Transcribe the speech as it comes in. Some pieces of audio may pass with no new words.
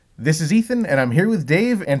This is Ethan, and I'm here with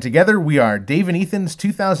Dave, and together we are Dave and Ethan's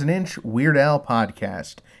 2000-inch Weird Al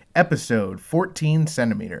podcast, episode 14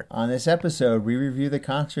 centimeter. On this episode, we review the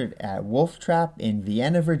concert at Wolf Trap in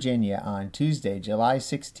Vienna, Virginia on Tuesday, July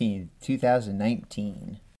 16,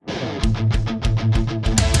 2019.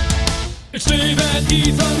 It's Dave and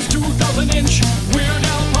Ethan's 2000-inch Weird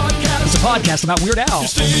Al podcast. It's a podcast about Weird Al.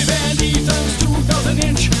 It's Dave and Ethan's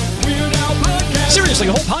 2000-inch Weird Al podcast. Seriously,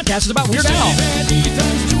 the whole podcast is about Weird Dave Al. and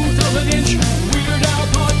Ethan's 2000-inch Weird Al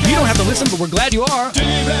podcast. You don't have to listen, but we're glad you are. Dave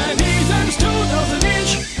and Ethan's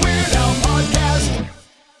 2000-inch Weird Al podcast.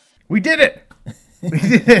 We did it! We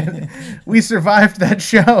did it! We survived that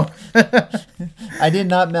show. I did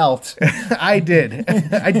not melt. I did.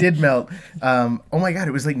 I did melt. Oh my god,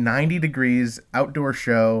 it was like 90 degrees, outdoor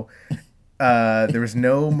show. There was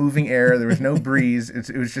no moving air. There was no breeze.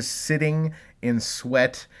 It was just sitting in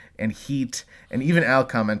sweat and heat. And even Al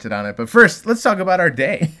commented on it. But first, let's talk about our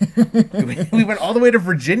day. We went all the way to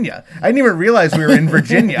Virginia. I didn't even realize we were in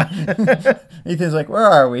Virginia. Ethan's like, where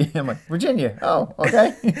are we? I'm like, Virginia. Oh,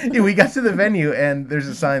 okay. Yeah, we got to the venue, and there's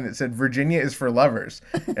a sign that said, Virginia is for lovers.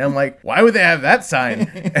 And I'm like, why would they have that sign?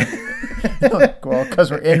 Well, because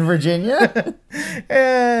we're in Virginia.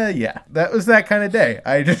 Yeah, that was that kind of day.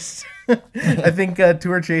 I think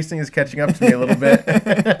tour chasing is catching up to me a little bit.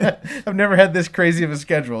 I've never had this crazy of a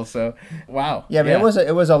schedule, so wow. Yeah, but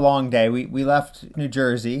it was a long day. We left New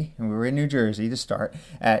Jersey, and we were in New Jersey to start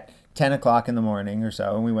at 10 o'clock in the morning or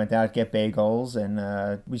so, and we went out to get bagels,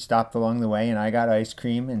 and we stopped along the way, and I got ice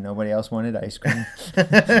cream, and nobody else wanted ice cream.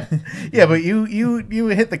 Yeah, but you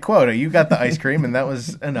hit the quota. You got the ice cream, and that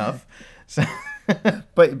was enough. So.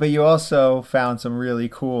 But you also found some really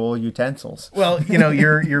cool utensils. Well, you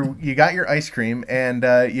got your ice cream, and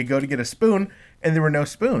you go to get a spoon, and there were no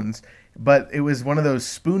spoons. But it was one of those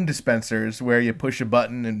spoon dispensers where you push a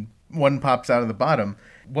button and one pops out of the bottom.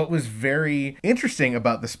 What was very interesting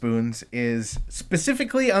about the spoons is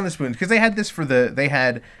specifically on the spoons, because they had this they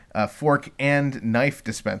had fork and knife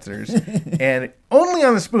dispensers, and only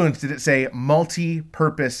on the spoons did it say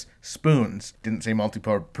multi-purpose spoons. Didn't say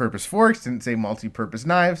multi-purpose forks, didn't say multi-purpose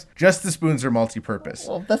knives, just the spoons are multi-purpose.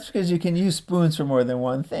 Well, that's because you can use spoons for more than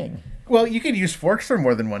one thing. Well, you could use forks for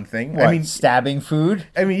more than one thing. What, I mean, stabbing food?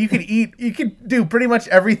 I mean, you could do pretty much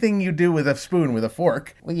everything you do with a spoon with a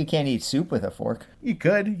fork. Well, you can't eat soup with a fork. You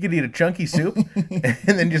could eat a chunky soup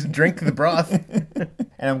and then just drink the broth.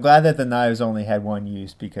 And I'm glad that the knives only had one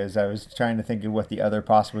use, because I was trying to think of what the other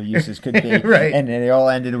possible uses could be. Right. And they all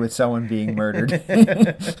ended with someone being murdered.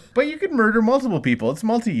 But you could murder multiple people. It's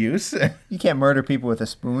multi-use. You can't murder people with a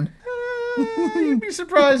spoon. You'd be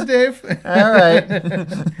surprised, Dave. All right.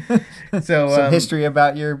 So some history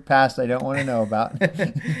about your past I don't want to know about.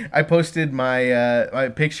 I posted my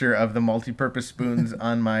picture of the multi-purpose spoons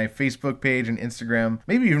on my Facebook page and Instagram,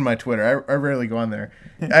 maybe even my Twitter. I rarely go on there.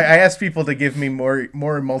 I asked people to give me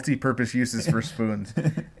more multi-purpose uses for spoons,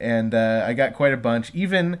 and I got quite a bunch.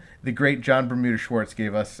 Even the great John Bermuda Schwartz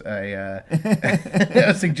gave us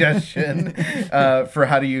a suggestion for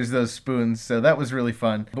how to use those spoons, so that was really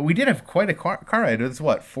fun. But we did have quite a car ride. It was,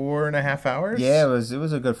 4.5 hours? Yeah, it was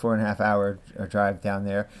a good 4.5 hour drive down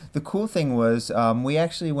there. The cool thing was we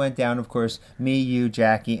actually went down, of course, me, you,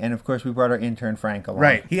 Jackie, and of course we brought our intern Frank along.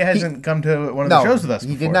 Right. He hasn't come to one of the shows with us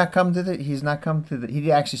before. He did not come to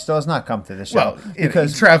he actually still has not come to the show. Well,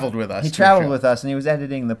 because he traveled with us. He traveled with us, and he was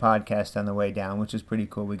editing the podcast on the way down, which is pretty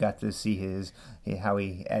cool. We got to see how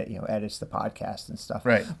he edits the podcast and stuff.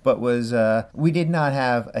 Right. But we did not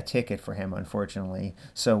have a ticket for him, unfortunately,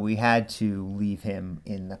 so we had to leave him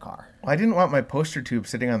in the car. Well, I didn't want my poster tube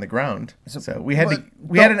sitting on the ground, so we had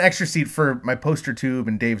an extra seat for my poster tube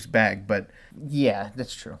and Dave's bag, but yeah,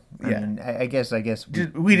 that's true. I mean, I guess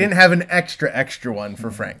we didn't have an extra one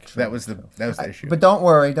for Frank. True, that was the issue. But don't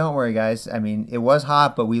worry, guys. I mean, it was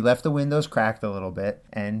hot, but we left the windows cracked a little bit,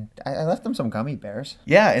 and I left them some gummy bears.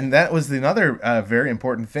 Yeah, and that was another very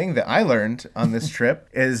important thing that I learned on this trip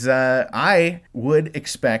is I would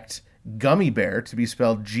expect gummy bear to be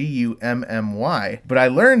spelled Gummy, but I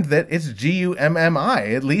learned that it's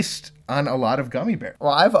Gummi, at least on a lot of gummy bear.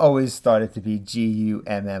 Well, I've always thought it to be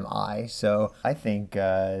Gummi, so I think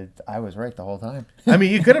I was right the whole time. I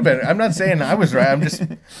mean, you could have been. I'm not saying I was right. I'm just,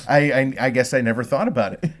 I guess I never thought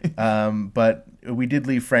about it. But we did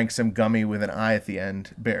leave Frank some gummy with an I at the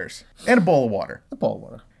end, bears, and a bowl of water. A bowl of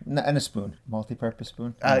water. And a spoon. Multi-purpose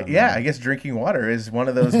spoon. Yeah, I guess drinking water is one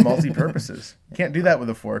of those multi-purposes. Can't do that with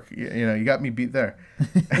a fork. You got me beat there.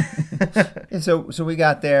 And so we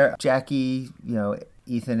got there. Jackie,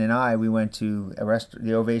 Ethan and I, we went to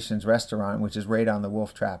the Ovations restaurant, which is right on the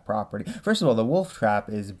Wolf Trap property. First of all, the Wolf Trap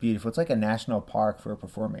is beautiful. It's like a national park for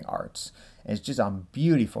performing arts. And it's just on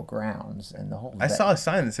beautiful grounds, and the whole. I saw a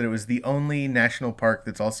sign that said it was the only national park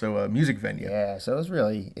that's also a music venue. Yeah, so it was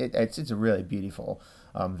really it's a really beautiful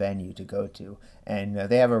venue to go to, and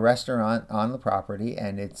they have a restaurant on the property,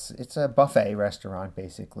 and it's a buffet restaurant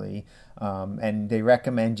basically, and they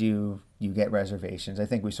recommend you get reservations. I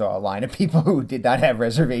think we saw a line of people who did not have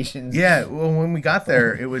reservations. Yeah, well, when we got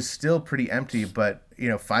there, it was still pretty empty, but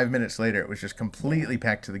 5 minutes later, it was just completely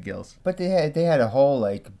packed to the gills. But they had a whole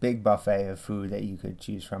like big buffet of food that you could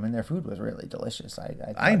choose from, and their food was really delicious.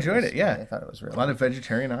 I enjoyed it. Yeah, I thought it was really a lot of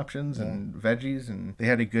vegetarian options and veggies, and they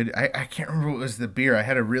had a good. I can't remember what was the beer. I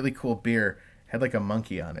had a really cool beer. Had like a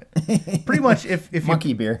monkey on it. Pretty much, if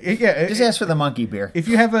monkey beer. Yeah, just ask for the monkey beer. If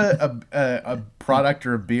you have a product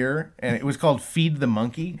or a beer and it was called Feed the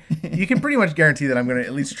Monkey, you can pretty much guarantee that I'm going to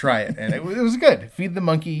at least try it, and it was good. Feed the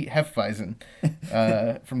Monkey Hefeweizen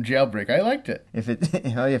from Jailbreak. I liked it. If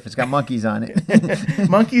it's got monkeys on it.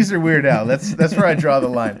 Monkeys are Weird Al. That's where I draw the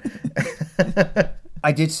line.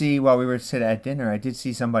 I did see, while we were sitting at dinner, I did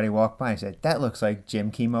see somebody walk by and said, that looks like Jim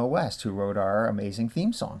Kimo West, who wrote our amazing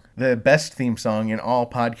theme song. The best theme song in all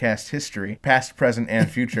podcast history, past, present, and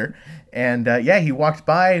future. And he walked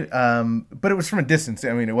by, but it was from a distance.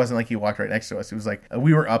 I mean, it wasn't like he walked right next to us. It was like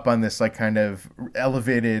we were up on this like kind of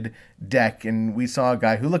elevated deck, and we saw a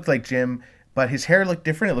guy who looked like Jim, but his hair looked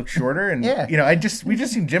different. It looked shorter, and we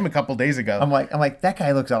just seen Jim a couple days ago. I'm like that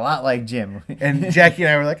guy looks a lot like Jim. And Jackie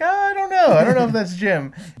and I were like, I don't know if that's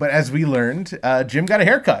Jim. But as we learned, Jim got a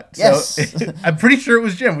haircut. Yes, so I'm pretty sure it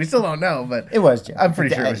was Jim. We still don't know, but it was Jim. I'm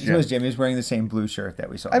pretty sure it was Jim. It was Jim. He was wearing the same blue shirt that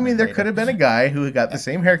we saw. I mean, there could have been a guy who got the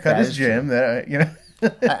same haircut as Jim. That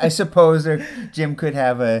I suppose Jim could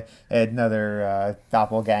have another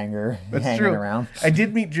doppelganger hanging around. I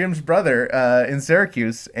did meet Jim's brother in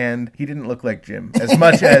Syracuse, and he didn't look like Jim as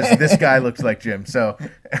much as this guy looks like Jim. So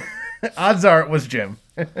odds are it was Jim.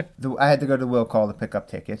 I had to go to the will call to pick up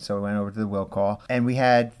tickets, so I went over to the will call, and we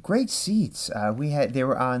had great seats. They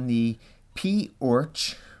were on the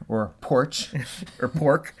porch or porch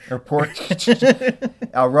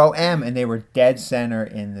row M, and they were dead center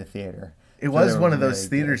in the theater. It was one of those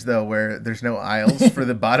theaters, though, where there's no aisles for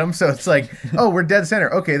the bottom. So it's like, we're dead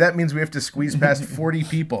center. Okay, that means we have to squeeze past 40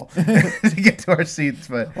 people to get to our seats.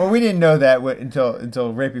 But we didn't know that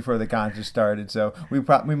until right before the concert started. So we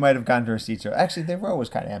might have gone to our seats. Actually, the row was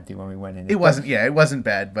kind of empty when we went in. It wasn't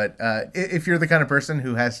bad. But if you're the kind of person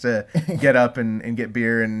who has to get up and get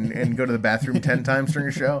beer and go to the bathroom 10 times during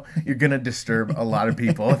a show, you're going to disturb a lot of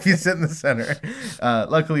people if you sit in the center.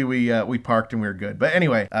 Luckily, we parked and we were good. But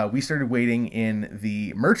anyway, we started waiting in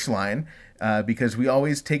the merch line because we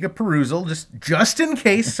always take a perusal just in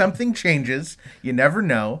case something changes. You never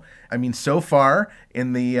know. I mean, so far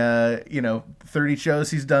in the 30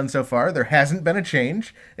 shows he's done so far, there hasn't been a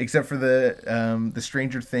change except for the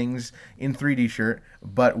Stranger Things in 3D shirt,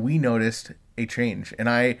 but we noticed a change. And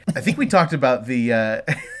I think we talked about the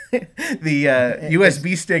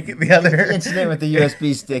USB stick, the other incident with the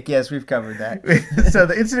USB stick. Yes, we've covered that. So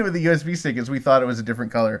the incident with the USB stick is we thought it was a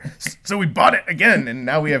different color, so we bought it again, and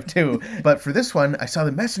now we have two. But for this one, I saw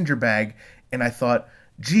the messenger bag, and I thought,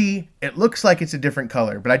 gee, it looks like it's a different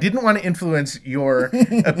color. But I didn't want to influence your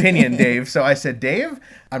opinion, Dave. So I said, Dave,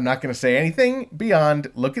 I'm not going to say anything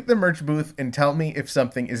beyond look at the merch booth and tell me if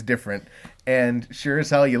something is different. And sure as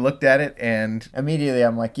hell, you looked at it, and immediately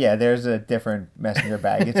I'm like, yeah, there's a different messenger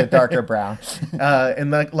bag. It's a darker brown. And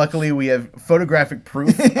luckily, we have photographic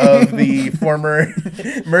proof of the former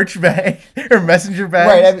merch bag or messenger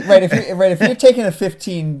bag. Right. If you're taking a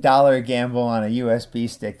 $15 gamble on a USB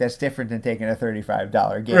stick, that's different than taking a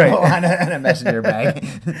 $35 gamble on a messenger bag.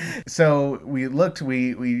 So we looked.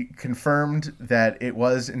 We confirmed that it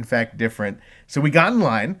was in fact different. So we got in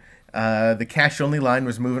line. The cash-only line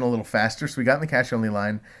was moving a little faster, so we got in the cash-only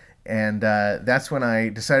line, and that's when I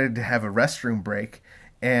decided to have a restroom break.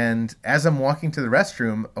 And as I'm walking to the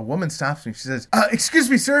restroom, a woman stops me. She says, excuse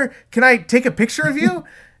me, sir, can I take a picture of you?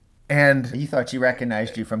 And you thought she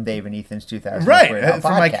recognized you from Dave and Ethan's 2000 right,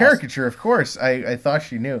 from my caricature, of course. I thought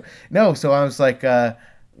she knew. No, so I was like,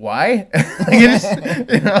 why?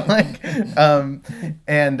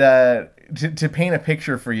 To paint a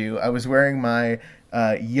picture for you, I was wearing my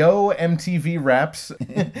Yo MTV Raps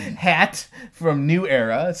hat from New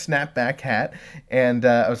Era, snapback hat, and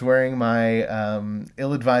I was wearing my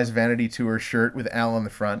Ill-Advised Vanity Tour shirt with Al on the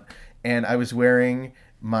front, and I was wearing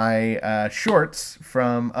my shorts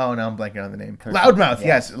from, now I'm blanking on the name, Loudmouth,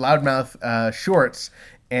 yes, Loudmouth shorts,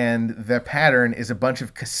 and the pattern is a bunch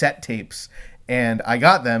of cassette tapes, and I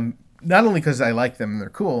got them Not only because I like them and they're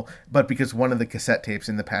cool, but because one of the cassette tapes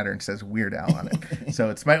in the pattern says Weird Al on it. So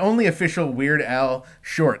it's my only official Weird Al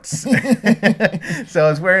shorts. So I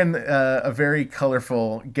was wearing a very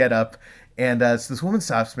colorful getup. And so this woman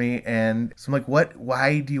stops me, and so I'm like, "What?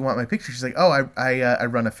 Why do you want my picture?" She's like, "Oh, I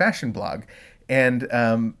run a fashion blog," and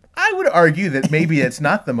I would argue that maybe it's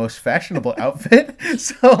not the most fashionable outfit.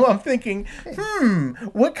 So I'm thinking,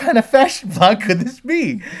 what kind of fashion blog could this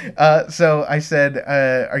be? So I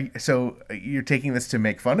said, so you're taking this to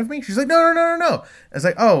make fun of me? She's like, no. I was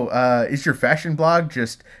like, is your fashion blog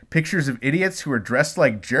just pictures of idiots who are dressed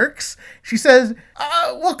like jerks? She says,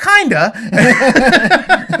 well, kinda.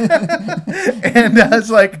 And I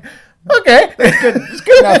was like, okay. It's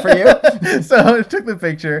good enough for you. So I took the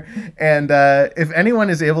picture, and if anyone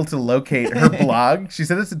is able to locate her blog, she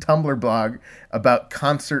said it's a Tumblr blog about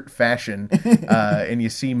concert fashion, and you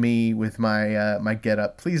see me with my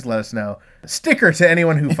getup, please let us know. Sticker to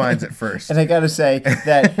anyone who finds it first. And I gotta say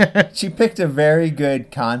that she picked a very good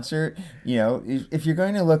concert. You know, if you're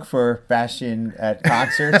going to look for fashion at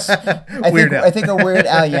concerts, I think a Weird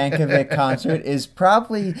Al Yankovic concert is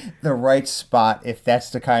probably the right spot if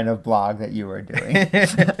that's the kind of blog that you were doing.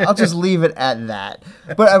 I'll just leave it at that.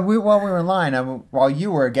 But while we were in line, while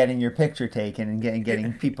you were getting your picture taken and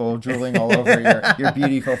getting people drooling all over your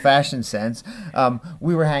beautiful fashion sense,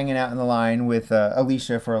 we were hanging out in the line with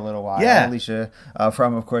Alicia for a little while. Yeah. Alicia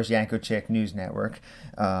from, of course, Yanko Chick News Network,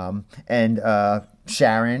 and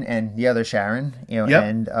Sharon and the other Sharon,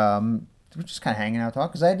 and we're just kind of hanging out, talking,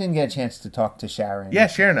 because I didn't get a chance to talk to Sharon. Yeah,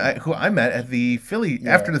 Sharon, who I met at the Philly,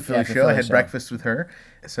 after the Philly show. I had breakfast with her,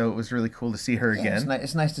 so it was really cool to see her again.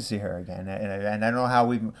 It's nice to see her again, and I don't know how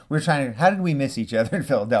how did we miss each other in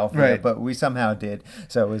Philadelphia, right. But we somehow did,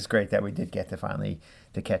 so it was great that we did get to finally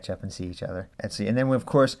to catch up and see each other. And then, of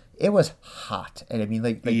course, it was hot. And I mean,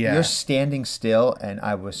 like you're standing still, and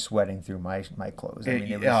I was sweating through my clothes. I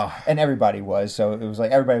mean, it was, and everybody was. So it was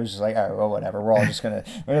like everybody was just like, oh, well, whatever. We're just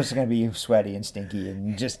gonna be sweaty and stinky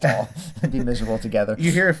and just all be miserable together.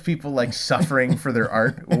 You hear of people like suffering for their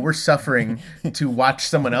art. Well, we're suffering to watch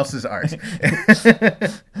someone else's art,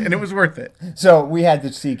 and it was worth it. So we had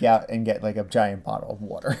to seek out and get like a giant bottle of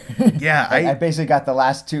water. Yeah, I basically got the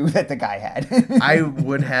last two that the guy had. I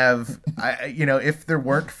would have, if there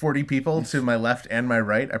weren't 40 people to my left and my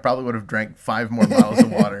right, I probably would have drank 5 more bottles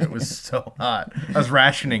of water. It was so hot. I was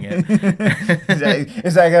rationing it.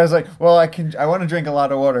 It's like I was like, well, I want to drink a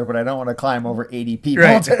lot of water, but I don't want to climb over 80 people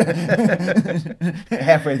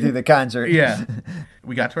halfway through the concert. Yeah.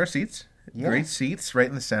 We got to our seats. Yeah. Great seats right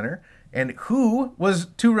in the center. And who was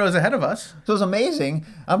 2 rows ahead of us? So it was amazing.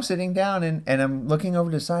 I'm sitting down and I'm looking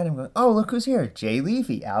over to the side. I'm going, oh, look who's here. Jay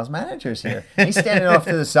Leafy, Al's manager's here. And he's standing off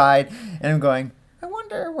to the side. And I'm going, I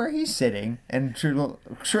wonder where he's sitting. And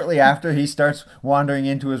shortly after, he starts wandering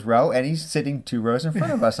into his row. And he's sitting 2 rows in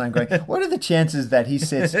front of us. And I'm going, what are the chances that he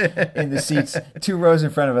sits in the seats 2 rows in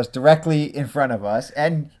front of us, directly in front of us?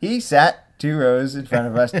 And he sat 2 rows in front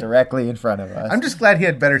of us, directly in front of us. I'm just glad he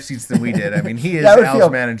had better seats than we did. I mean, he is Al's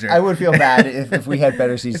manager. I would feel bad if we had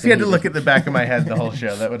better seats. If he had to look at the back of my head the whole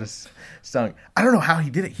show, that would have stung. I don't know how he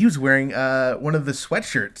did it. He was wearing one of the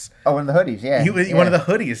sweatshirts. Oh, one of the hoodies, yeah. One of the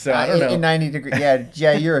hoodies, so I don't know. In 90 degrees.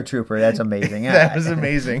 Yeah, you're a trooper. That's amazing. Yeah. That was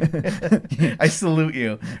amazing. I salute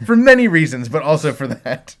you for many reasons, but also for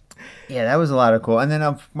that. Yeah, that was a lot of cool. And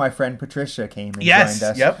then my friend Patricia came and joined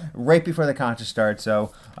us right before the concert started.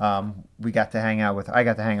 So we got to hang out with. I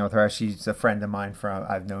got to hang out with her. She's a friend of mine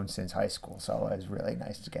I've known since high school. So it was really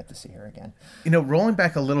nice to get to see her again. Rolling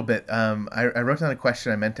back a little bit, I wrote down a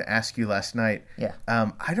question I meant to ask you last night. Yeah.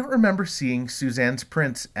 I don't remember seeing Suzanne's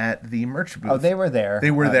prints at the merch booth. Oh, they were there.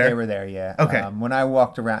 They were there. They were there. Yeah. Okay. When I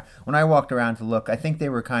walked around to look, I think they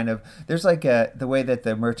were kind of. There's like the way that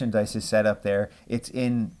the merchandise is set up there. It's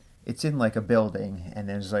in like a building, and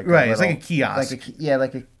there's like it's like a kiosk.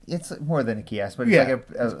 It's more than a kiosk, but it's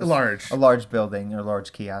like a large building or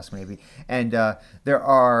large kiosk maybe. And there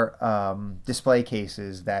are display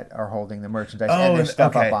cases that are holding the merchandise, and there's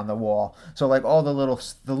stuff up on the wall. So like all the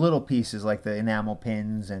little pieces, like the enamel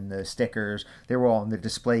pins and the stickers, they were all in the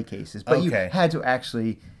display cases. But you had to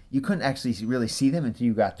actually. You couldn't actually really see them until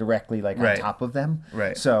you got directly on top of them.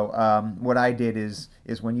 Right. So what I did is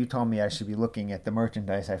when you told me I should be looking at the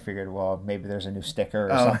merchandise, I figured, well, maybe there's a new sticker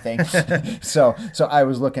or something. So I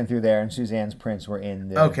was looking through there, and Suzanne's prints were in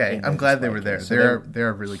the. Okay, I'm glad they were there. So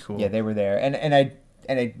they're really cool. Yeah, they were there, and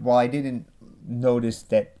I while I didn't notice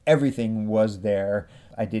that everything was there,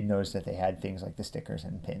 I did notice that they had things like the stickers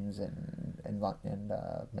and pins and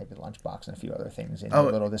maybe the lunchbox and a few other things in Oh.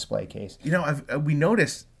 a little display case. You know, we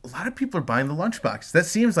noticed a lot of people are buying the lunchbox. That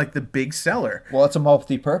seems like the big seller. Well, it's a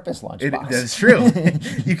multi-purpose lunchbox. That's true.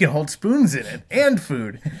 You can hold spoons in it and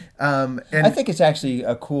food. And I think it's actually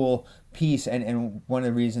a cool piece, and one of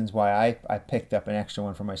the reasons why I picked up an extra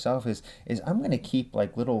one for myself is I'm going to keep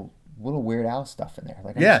like little Weird Al stuff in there.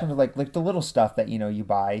 Like I'm just gonna, like the little stuff that you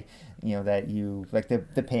buy, that you like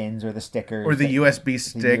the pins or the stickers or the USB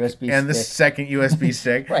stick the second USB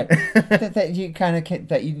stick. Right. that you kind of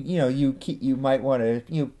that you might want to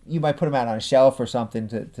you might put them out on a shelf or something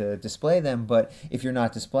to display them, but if you're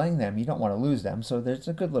not displaying them, you don't want to lose them. So there's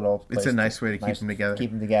a good little place It's a nice way to keep them together. Keep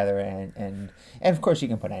them together, and of course you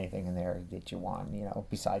can put anything in there that you want,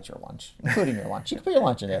 besides your lunch, including your lunch. You can put your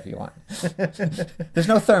lunch in there if you want. There's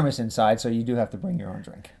no thermos inside, so you do have to bring your own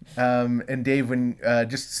drink. And Dave, when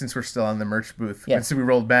just since we're still on the merch booth, Yeah. once we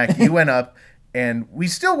rolled back, you went up, and we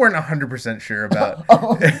still weren't 100% sure about.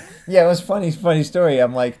 Yeah, it was funny story.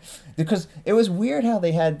 I'm like, because it was weird how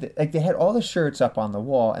they had all the shirts up on the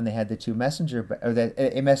wall, and they had the two a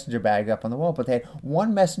messenger bag up on the wall, but they had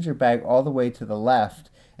one messenger bag all the way to the left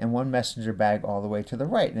and one messenger bag all the way to the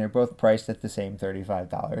right, and they're both priced at the same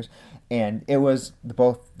 $35. And it was they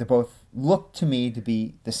both looked to me to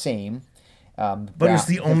be the same. But it was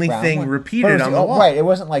the only thing one. repeated on the wall. Right, it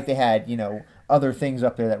wasn't like they had other things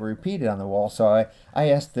up there that were repeated on the wall. So I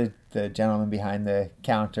asked the gentleman behind the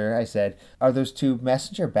counter, I said, are those two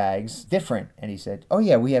messenger bags different? And he said, oh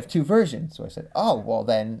yeah, we have two versions. So I said, oh, well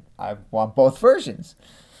then I want both versions.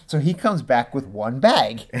 So he comes back with one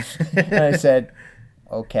bag. And I said,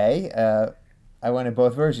 okay, I wanted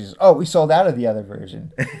both versions. Oh, we sold out of the other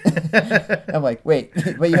version. I'm like, wait,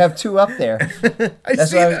 but you have two up there.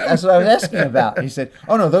 That's what I was asking about. He said,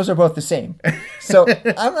 oh no, those are both the same. So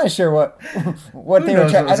I'm not sure what they were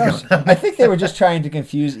trying. I think they were just trying to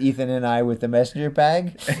confuse Ethan and I with the messenger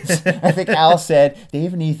bag. I think Al said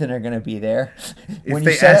Dave and Ethan are going to be there. When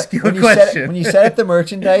you set up the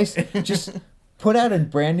merchandise, just put out a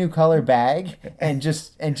brand new color bag and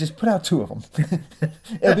just put out two of them.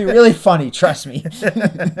 It'll be really funny, trust me.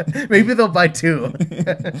 Maybe they'll buy two.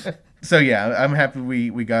 So yeah, I'm happy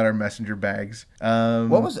we got our messenger bags. All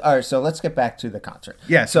right, so let's get back to the concert.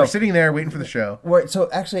 Yeah, so we're sitting there waiting for the show. So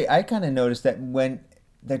actually, I kind of noticed that when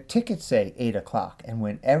the tickets say 8:00, and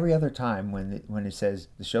when every other time when it says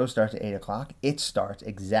the show starts at 8:00, it starts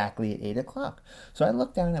exactly at 8:00. So I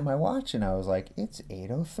looked down at my watch and I was like, it's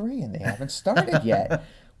 8:03 and they haven't started yet.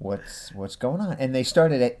 What's going on? And they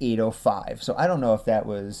started at 8:05. So I don't know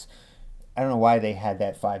why they had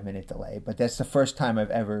that 5-minute delay, but that's the first time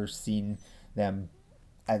I've ever seen them,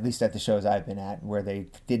 at least at the shows I've been at, where they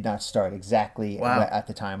did not start exactly at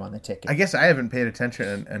the time on the ticket. I guess I haven't paid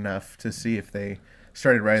attention enough to see if they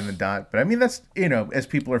started right in the dot, but I mean that's as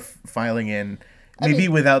people are filing in, maybe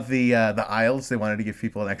without the aisles, they wanted to give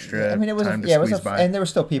people an extra time to squeeze by. And there were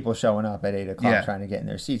still people showing up at 8:00 trying to get in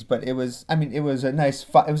their seats. But it was a nice,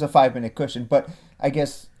 it was a 5-minute cushion. But I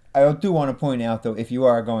guess I do want to point out though, if you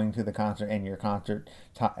are going to the concert and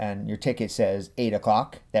your ticket says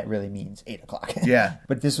 8:00, that really means 8:00. Yeah.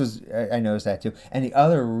 But this was, I noticed that too. And the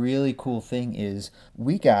other really cool thing is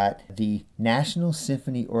we got the National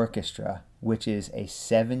Symphony Orchestra, which is a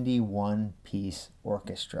 71-piece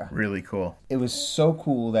orchestra. Really cool. It was so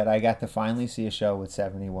cool that I got to finally see a show with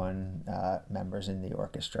 71 members in the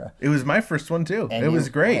orchestra. It was my first one too. And it was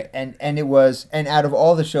great. And out of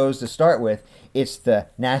all the shows to start with, it's the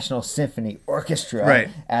National Symphony Orchestra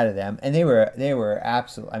out of them. And they were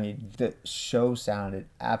absolutely, I mean, the show sounded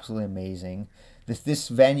absolutely amazing. This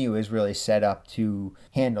venue is really set up to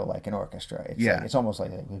handle like an orchestra. It's almost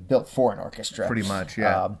like it was built for an orchestra. Pretty much,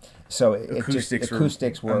 yeah. So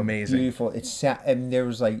acoustics were amazing. Beautiful. And there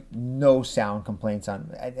was like no sound complaints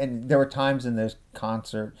on. And there were times in this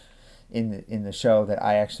concert, in the show, that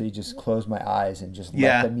I actually just closed my eyes and just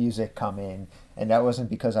let the music come in. And that wasn't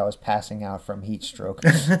because I was passing out from heat stroke.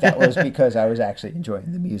 That was because I was actually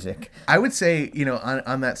enjoying the music. I would say,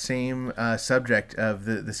 on that same subject of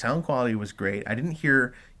the sound quality was great. I didn't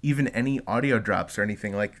hear even any audio drops or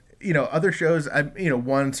anything. Like, other shows,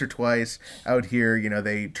 once or twice I would hear,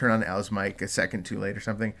 they turn on Al's mic a second too late or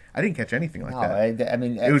something. I didn't catch anything like that. I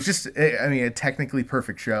mean, it was just, a technically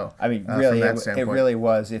perfect show. I mean, really, it really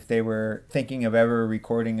was. If they were thinking of ever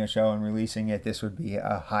recording a show and releasing it, this would be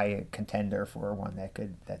a high contender for one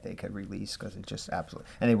that they could release, because it just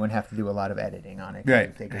absolutely, and they wouldn't have to do a lot of editing on it.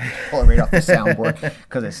 Right. They could pull it right off the soundboard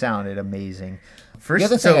because it sounded amazing. The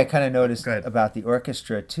other thing I kind of noticed about the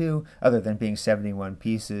orchestra too, other than being 71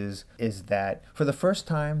 pieces, is that for the first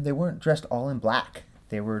time they weren't dressed all in black.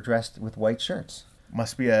 They were dressed with white shirts.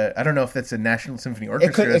 must be I don't know if that's a National Symphony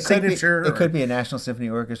Orchestra signature. It could be a National Symphony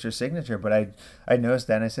Orchestra signature, but I noticed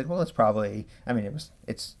that and I said, well, it's probably. I mean,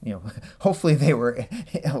 it's hopefully they were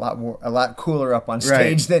a lot cooler up on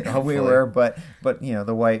stage than hopefully. we were, but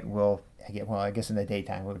the white will. I guess in the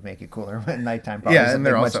daytime it would make it cooler, but at nighttime probably and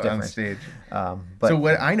they're also different. on stage. But so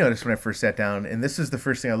what I noticed when I first sat down, and this is the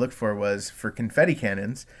first thing I looked for, was for confetti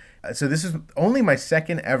cannons. So this is only my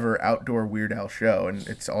second ever outdoor Weird Al show, and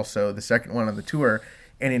it's also the second one on the tour.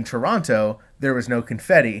 And in Toronto, there was no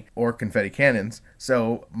confetti or confetti cannons.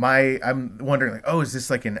 So I'm wondering, like, oh, is this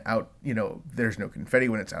like an there's no confetti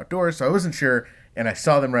when it's outdoors? So I wasn't sure, and I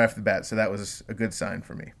saw them right off the bat, so that was a good sign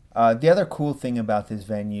for me. The other cool thing about this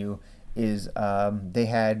venue is they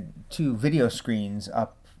had 2 video screens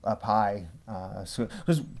up high. So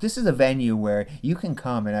because this is a venue where you can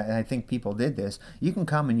come, and I think people did this. You can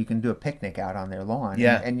come and you can do a picnic out on their lawn.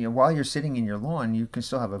 Yeah. And while you're sitting in your lawn, you can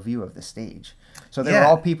still have a view of the stage. So there were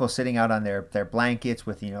all people sitting out on their blankets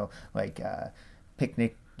with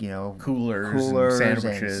picnic. Coolers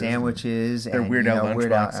and sandwiches. Their Weird Al lunch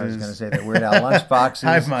boxes. I was going to say their Weird Al lunch boxes.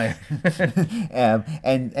 I have mine.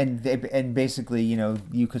 and basically,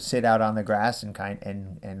 you could sit out on the grass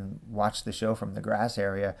and watch the show from the grass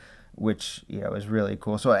area, which is really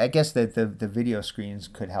cool. So I guess that the video screens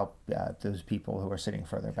could help those people who are sitting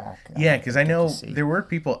further back. Yeah, because I know there were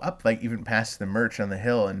people up like even past the merch on the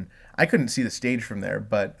hill, and I couldn't see the stage from there,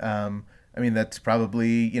 but I mean, that's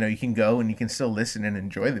probably, you can go and you can still listen and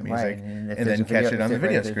enjoy the music and then catch it on the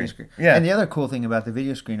video screen. Yeah. And the other cool thing about the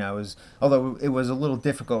video screen, although it was a little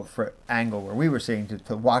difficult for angle where we were sitting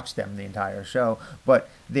to watch them the entire show, but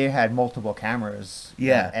they had multiple cameras.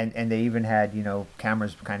 Yeah. And they even had,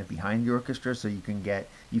 cameras kind of behind the orchestra, so you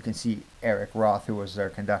can see Eric Roth, who was their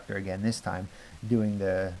conductor again this time, doing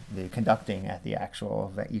the conducting at the actual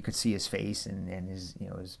event. You could see his face and his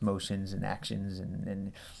his motions and actions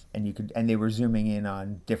and they were zooming in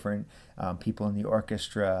on different people in the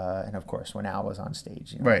orchestra, and of course when Al was on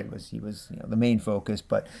stage, right, he was the main focus,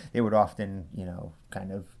 but they would often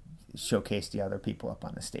kind of showcase the other people up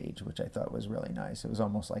on the stage, which I thought was really nice. It was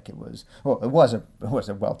almost like it was a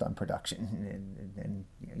well done production, and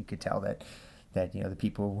you could tell that the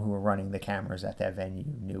people who were running the cameras at that venue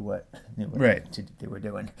knew what they were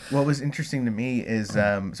doing. What was interesting to me is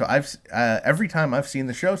so I've every time I've seen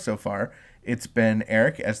the show so far, it's been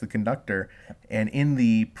Eric as the conductor, and in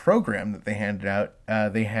the program that they handed out,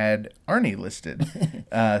 they had Arnie listed.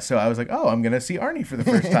 So I was like, oh, I'm going to see Arnie for the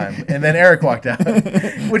first time. And then Eric walked out,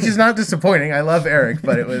 which is not disappointing. I love Eric,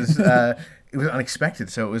 but it was unexpected.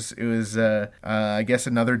 So it was I guess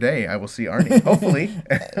another day I will see Arnie. Hopefully.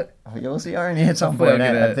 You'll see Arnie at some point.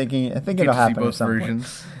 I think it'll happen both at some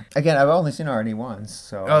versions. point. Again, I've only seen Arnie once,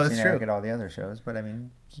 so I've that's seen true. Eric at all the other shows. But I mean,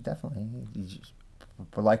 definitely,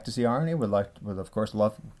 would like to see Arnie. Would of course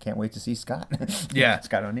love. Can't wait to see Scott. Yeah,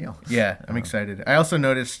 Scott O'Neill. Yeah, I'm excited. I also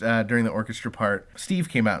noticed during the orchestra part, Steve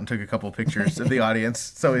came out and took a couple pictures of the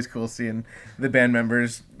audience. It's always cool seeing the band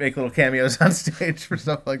members make little cameos on stage for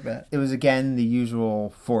stuff like that. It was again the usual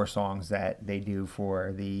 4 songs that they do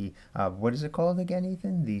for the what is it called again,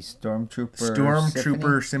 Ethan? The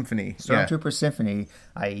Stormtrooper Symphony. Stormtrooper Symphony,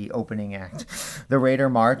 i.e. opening act. The Raider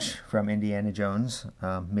March from Indiana Jones,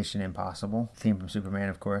 Mission Impossible, theme from Superman,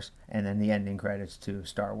 of course, and then the ending credits to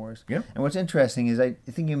Star Wars. Yep. And what's interesting is I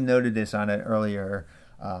think you noted this on an earlier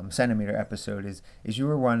Centimeter episode is you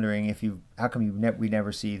were wondering how come we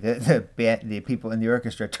never see the people in the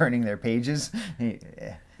orchestra turning their pages.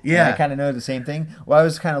 Yeah, and I kind of know the same thing. Well, I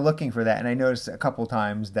was kind of looking for that, and I noticed a couple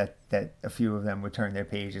times that a few of them would turn their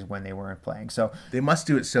pages when they weren't playing. So they must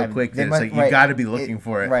do it so quick that it's like you got to be looking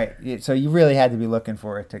for it. Right. So you really had to be looking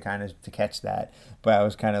for it to catch that. But I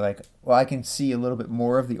was kind of like, well, I can see a little bit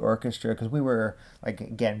more of the orchestra because we were like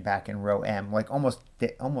again back in row M, like almost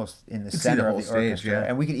in the center of the orchestra,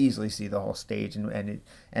 and we could easily see the whole stage, and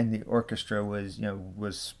the orchestra was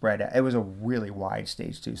spread out. It was a really wide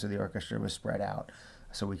stage too, so the orchestra was spread out.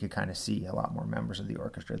 So we could kind of see a lot more members of the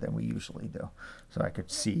orchestra than we usually do. So I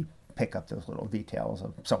could pick up those little details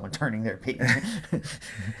of someone turning their page.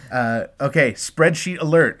 Okay, spreadsheet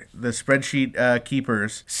alert. The spreadsheet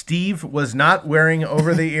keepers. Steve was not wearing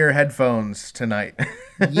over-the-ear headphones tonight.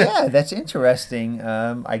 Yeah, that's interesting.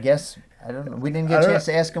 I guess, I don't know. We didn't get a chance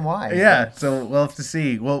to ask him why. Yeah, so we'll have to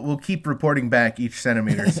see. We'll keep reporting back each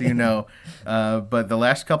centimeter so you know. But the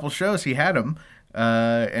last couple shows he had them.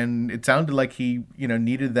 And it sounded like he,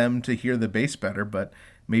 needed them to hear the bass better, but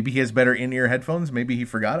maybe he has better in-ear headphones. Maybe he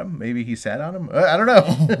forgot them. Maybe he sat on them. I don't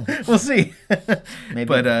know. We'll see.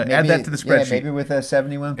 Maybe add that to the spreadsheet. Yeah, maybe with a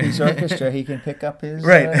 71-piece orchestra, he can pick up his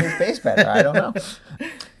bass better. I don't know.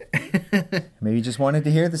 Maybe he just wanted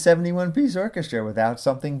to hear the 71-piece orchestra without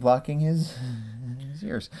something blocking his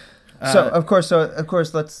ears. So of course,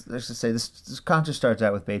 let's just say this concert starts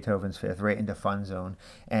out with Beethoven's Fifth, right into Fun Zone,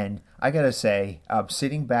 and I gotta say,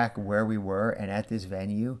 sitting back where we were and at this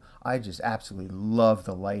venue, I just absolutely love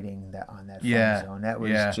the lighting on that Fun Zone. That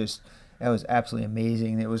was absolutely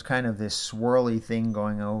amazing. It was kind of this swirly thing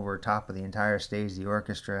going over top of the entire stage, the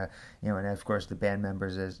orchestra, and of course the band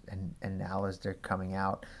members and now as they're coming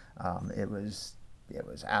out, it was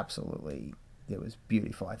absolutely. It was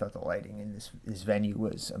beautiful. I thought the lighting in this venue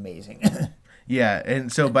was amazing. Yeah, and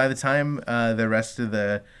so by the time the rest of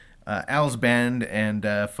the Al's band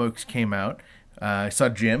and folks came out, I saw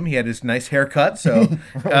Jim. He had his nice haircut, so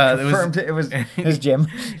it was Jim.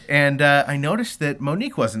 And I noticed that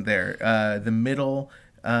Monique wasn't there. The middle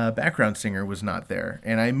background singer was not there,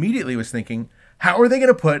 and I immediately was thinking, how are they going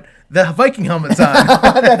to put the Viking helmets on?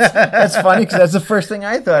 That's funny because that's the first thing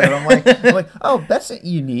I thought of. I'm like, oh, that's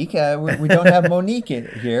unique. We don't have Monique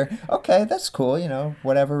here. Okay, that's cool.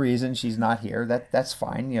 Whatever reason she's not here, that's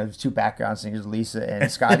fine. The two background singers, Lisa and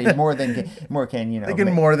Scotty, they can more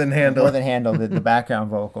than handle the background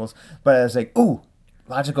vocals. But I was like, ooh.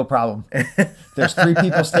 Logical problem. There's 3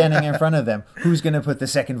 people standing in front of them. Who's going to put the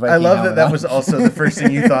second Viking? I love helmet that on? was also the first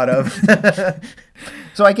thing you thought of.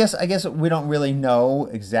 So I guess we don't really know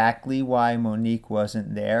exactly why Monique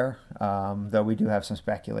wasn't there, though we do have some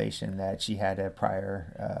speculation that she had a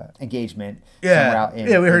prior engagement. Somewhere out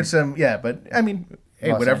we heard some. Yeah, but I mean,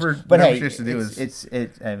 hey, whatever she has to do is.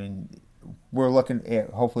 I mean, we're looking.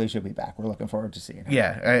 Hopefully, she'll be back. We're looking forward to seeing her.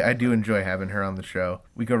 Yeah, I do enjoy having her on the show.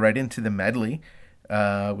 We go right into the medley.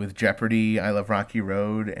 With Jeopardy, I Love Rocky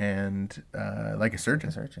Road, and Like a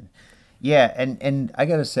Surgeon. Yeah, and I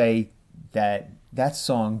gotta say that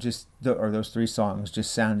song or those 3 songs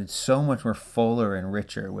just sounded so much more fuller and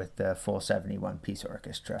richer with the full 71-piece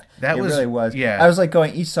orchestra. Really was. Yeah. I was like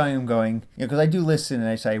each song I'm going, because I do listen and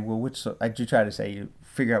I say, well, I do try to say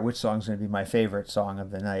figure out which song's going to be my favorite song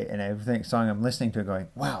of the night, and every song I'm listening to going,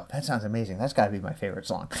 wow, that sounds amazing. That's got to be my favorite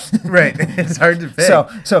song. Right. It's hard to pick.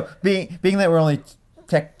 So being that we're only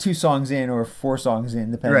 2 songs in or 4 songs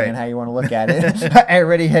in, depending on how you want to look at it. I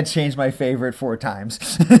already had changed my favorite 4 times.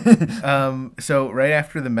 So right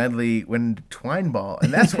after the medley went Twine Ball,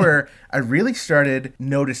 and that's where I really started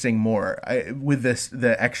noticing more with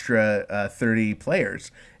the extra 30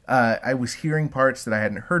 players. I was hearing parts that I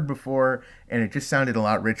hadn't heard before, and it just sounded a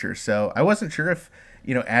lot richer. So I wasn't sure if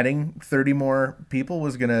adding 30 more people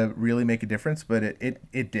was going to really make a difference, but it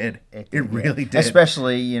did. It really did.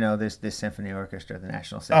 Especially, this symphony orchestra, the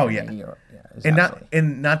National Symphony. Oh, yeah.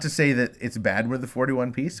 And not to say that it's bad with the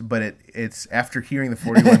 41 piece, but it's after hearing the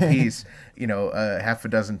 41 piece, half a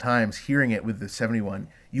dozen times, hearing it with the 71,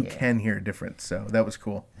 you can hear a difference. So that was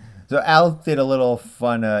cool. So Al did a little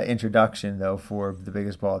fun introduction, though, for the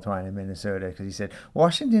biggest ball of twine in Minnesota, because he said,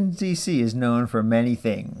 Washington, D.C. is known for many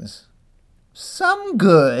things. Some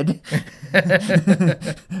good.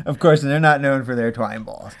 Of course, and they're not known for their twine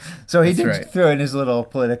balls. So he throw in his little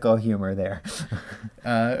political humor there.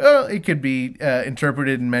 Well, it could be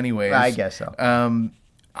interpreted in many ways. I guess so.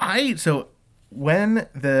 So when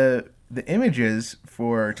the images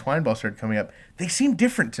for Twine Ball started coming up, they seemed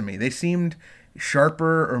different to me. They seemed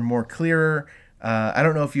sharper or more clearer. I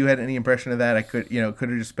don't know if you had any impression of that. I could have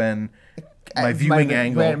just been my viewing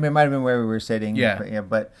angle. It might have been where we were sitting. Yeah.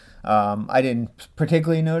 But I didn't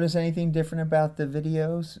particularly notice anything different about the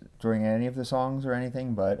videos during any of the songs or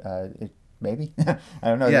anything, but maybe. I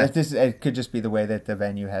don't know. Yeah. It could just be the way that the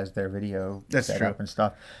venue has their video set true. up and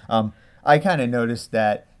stuff. I kind of noticed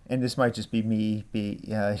that, and this might just be me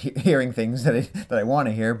hearing things that I want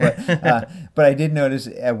to hear, but I did notice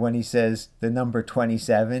when he says the number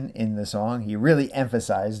 27 in the song, he really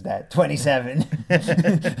emphasized that 27.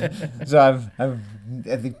 So I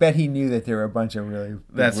bet he knew that there were a bunch of really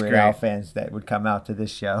Weird Al fans that would come out to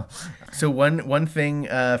this show. So one thing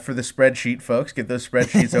for the spreadsheet, folks, get those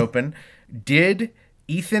spreadsheets open. Did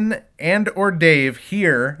Ethan and or Dave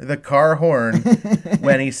hear the car horn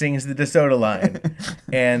when he sings the DeSoto line?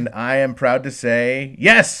 And I am proud to say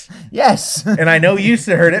yes. Yes. And I know you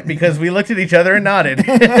heard it because we looked at each other and nodded.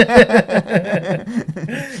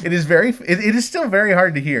 It is still very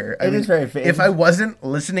hard to hear. It is very if I wasn't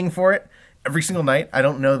listening for it every single night, I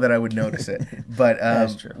don't know that I would notice it. But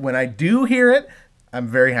That's true. When I do hear it, I'm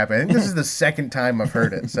very happy. I think this is the second time I've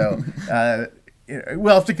heard it. So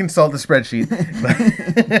we'll have to consult the spreadsheet.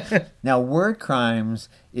 Now, Word Crimes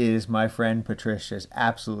is my friend Patricia's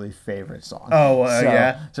absolutely favorite song. Oh,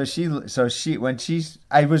 yeah. So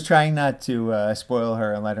I was trying not to spoil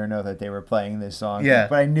her and let her know that they were playing this song. Yeah.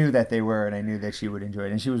 But I knew that they were, and I knew that she would enjoy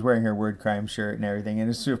it. And she was wearing her Word Crimes shirt and everything. And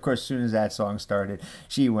of course, as soon as that song started,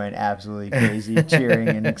 she went absolutely crazy, cheering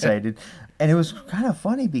and excited. And it was kind of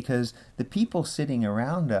funny because the people sitting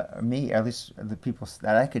around me, at least the people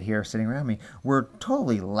that I could hear sitting around me, were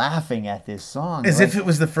totally laughing at this song. As if it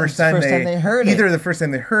was the first time they heard it. Either the first time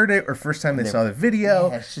they heard it or first time they saw the video.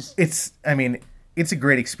 Yeah, it's a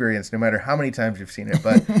great experience no matter how many times you've seen it,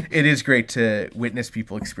 but it is great to witness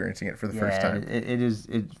people experiencing it for the first time.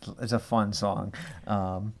 It's a fun song.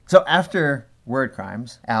 So after Word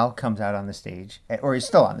Crimes, Al comes out on the stage, or he's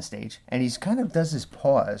still on the stage, and he's kind of does this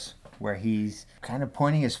pause where he's kind of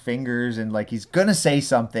pointing his fingers and like he's gonna say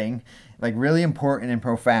something like really important and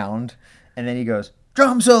profound, and then he goes,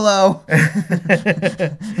 drum solo.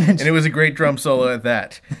 And it was a great drum solo at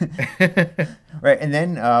that. Right, and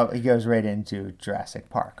then he goes right into Jurassic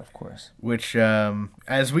Park, of course. Which,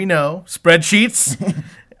 as we know, spreadsheets.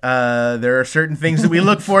 There are certain things that we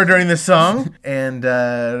look for during the song. And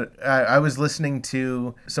I was listening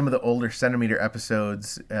to some of the older Centimeter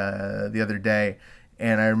episodes the other day.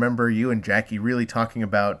 And I remember you and Jackie really talking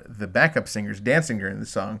about the backup singers dancing during the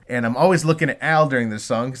song. And I'm always looking at Al during this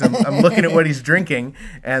song because I'm looking at what he's drinking.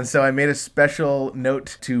 And so I made a special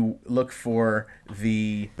note to look for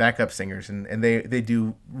the backup singers. And they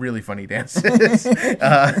do really funny dances.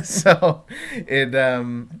 So it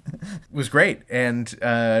was great. And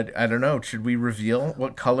I don't know, should we reveal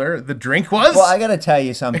what color the drink was? Well, I got to tell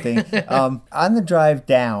you something. On the drive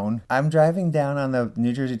down, I'm driving down on the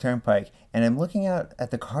New Jersey Turnpike. And I'm looking out at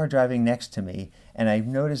the car driving next to me, and I've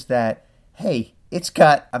noticed that, hey, it's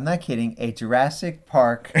got, I'm not kidding, a Jurassic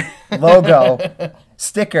Park logo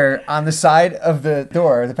sticker on the side of the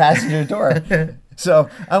door, the passenger door. So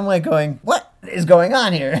I'm like going, what is going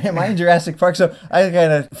on here? Am I in Jurassic Park? So I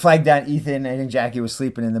kind of flagged down Ethan. I think Jackie was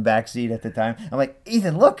sleeping in the back seat at the time. I'm like,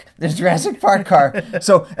 Ethan, look, there's Jurassic Park car.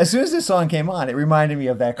 So as soon as this song came on, it reminded me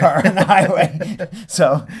of that car on the highway.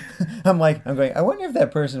 So I'm going, I wonder if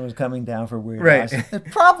that person was coming down for Weird Al.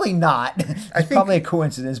 Probably not. It's probably a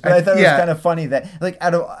coincidence. But I thought it was kind of funny that, like,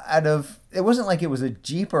 out of it wasn't like it was a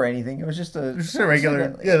Jeep or anything. It was just a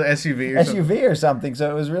regular SUV or something. So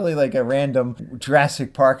it was really like a random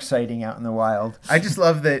Jurassic Park sighting out in the wild. I just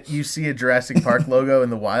love that you see a Jurassic Park logo in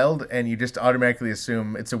the wild and you just automatically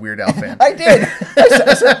assume it's a Weird Al fan. I did.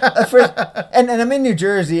 And I'm in New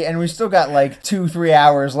Jersey, and we still got like 2-3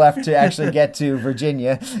 hours left to actually get to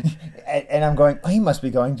Virginia. And I'm going, he must be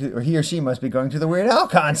going to, or he or she must be going to the Weird Al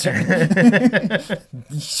concert.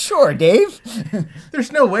 Sure, Dave.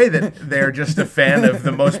 There's no way that they're just a fan of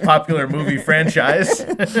the most popular movie franchise.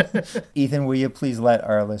 Ethan, will you please let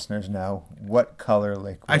our listeners know what color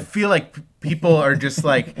liquid? I feel like people are just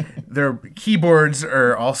like, their keyboards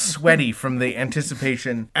are all sweaty from the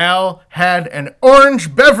anticipation. Al had an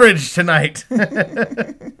orange beverage tonight.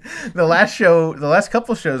 The last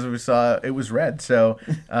couple shows we saw, it was red. So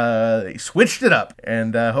they switched it up,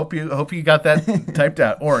 and hope you got that typed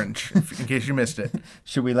out, orange, in case you missed it.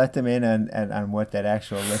 Should we let them in on what that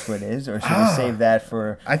actual liquid is, or should we save that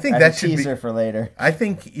for? I think that should teaser for later. I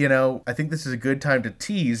think this is a good time to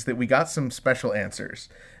tease that we got some special answers.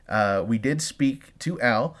 We did speak to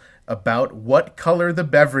Al about what color the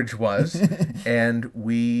beverage was, and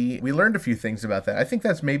we learned a few things about that. I think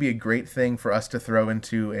that's maybe a great thing for us to throw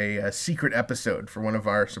into a secret episode for one of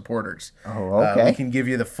our supporters. Oh, okay. We can give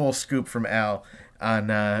you the full scoop from Al on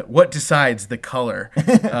what decides the color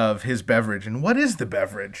of his beverage and what is the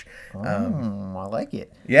beverage. I like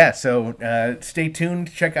it. Yeah, so stay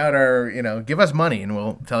tuned. Check out our, give us money and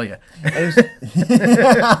we'll tell you.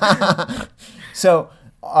 So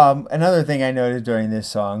another thing I noticed during this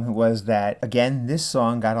song was that, again, this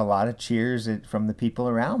song got a lot of cheers from the people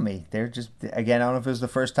around me. They're just, again, I don't know if it was the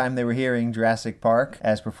first time they were hearing Jurassic Park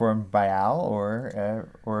as performed by Al, or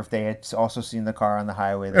if they had also seen the car on the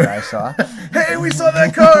highway that I saw. Hey, we saw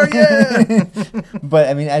that car, yeah! But,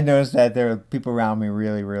 I mean, I noticed that there were people around me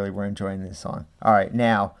really, really were enjoying this song. All right,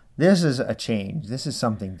 now, this is a change. This is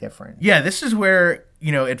something different. Yeah, this is where,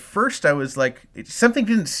 at first I was like, something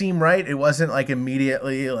didn't seem right. It wasn't like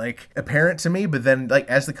immediately like apparent to me. But then like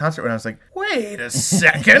as the concert went, I was like, wait a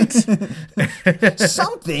second.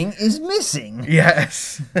 Something is missing.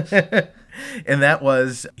 Yes. And that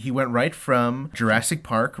was, he went right from Jurassic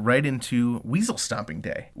Park right into Weasel Stomping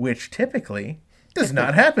Day, which typically does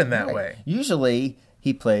not happen that way. Usually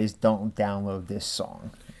he plays Don't Download This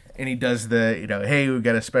Song. And he does the, hey, we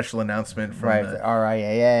got a special announcement from Right, the the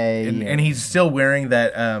RIAA. and he's still wearing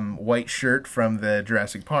that white shirt from the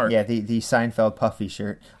Jurassic Park. Yeah, the Seinfeld puffy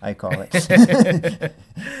shirt, I call it.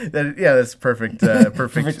 That's perfect.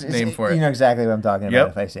 Perfect name for it. You know exactly what I'm talking about Yep.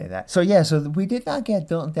 if I say that. So yeah, so we did not get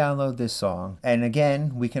Don't Download This Song. And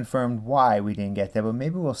again, we confirmed why we didn't get that, but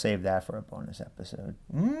maybe we'll save that for a bonus episode.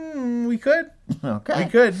 We could. Okay. We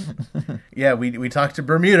could. Yeah, we talked to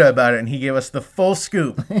Bermuda about it, and he gave us the full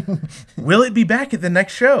scoop. Will it be back at the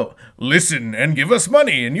next show? Listen and give us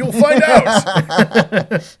money, and you'll find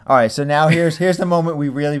out. All right, so now here's the moment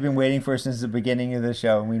we've really been waiting for since the beginning of the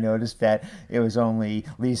show, and we noticed that it was only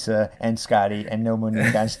Lisa and Scotty and no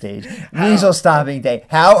Monique on stage. Weasel Stomping Day.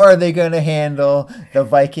 How are they going to handle the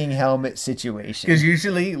Viking helmet situation? Because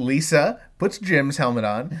usually Lisa puts Jim's helmet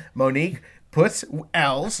on, Monique puts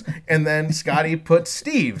Al's, and then Scotty puts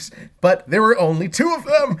Steve's. But there were only two of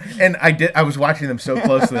them, and I was watching them so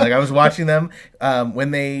closely. Like I was watching them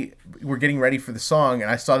when they were getting ready for the song,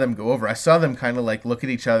 and I saw them go over. I saw them kind of like look at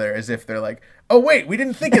each other as if they're like, "Oh wait, we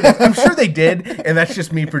didn't think of this." I'm sure they did, and that's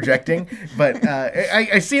just me projecting. But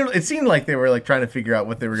it seemed like they were like trying to figure out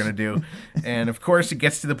what they were gonna do. And of course, it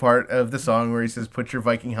gets to the part of the song where he says, "Put your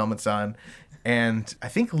Viking helmets on," and I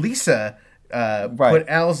think Lisa put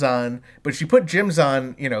Al's on, but she put Jim's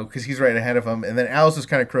on, because he's right ahead of him, and then Al's was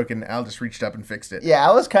kind of crooked, and Al just reached up and fixed it. Yeah,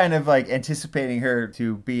 I was kind of like anticipating her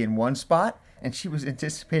to be in one spot, and she was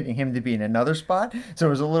anticipating him to be in another spot. So there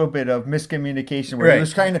was a little bit of miscommunication where he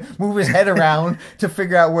was trying to move his head around to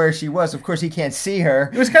figure out where she was. Of course, he can't see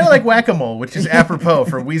her. It was kind of like whack-a-mole, which is apropos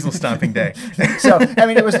for Weasel Stomping Day. So I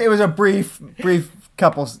mean, it was a brief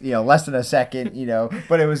couple, less than a second,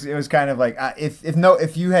 but it was kind of like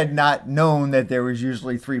if you had not known that there was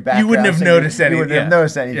usually three backgrounds, you wouldn't have noticed anything. You wouldn't have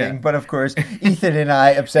noticed anything. Yeah. But of course, Ethan and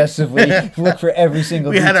I obsessively look for every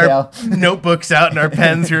single detail. We had our notebooks out and our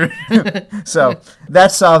pens here. So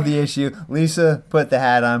that solved the issue. Lisa put the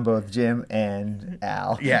hat on both Jim and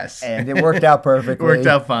Al. Yes, and it worked out perfectly. It worked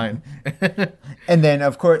out fine. And then,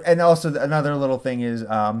 of course, and also another little thing is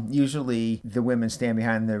usually the women stand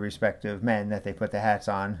behind their respective men that they put the hats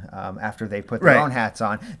on after they put their own hats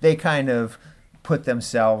on. They kind of put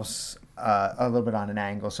themselves a little bit on an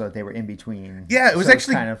angle so that they were in between. Yeah, it was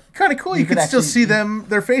actually kind of cool. You could still see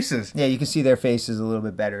their faces. Yeah, you can see their faces a little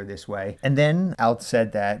bit better this way. And then Al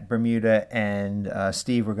said that Bermuda and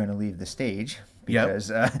Steve were going to leave the stage. Because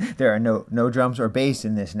there are no drums or bass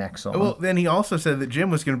in this next song. Well, then he also said that Jim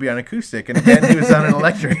was going to be on acoustic, and again he was on an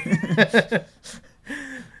electric.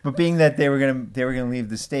 But being that they were gonna leave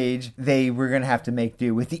the stage, they were gonna have to make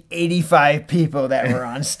do with the 85 people that were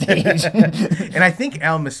on stage. And I think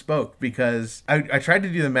Al misspoke because I tried to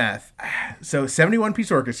do the math. So 71-piece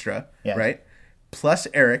orchestra, right? Plus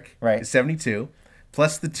Eric is 72.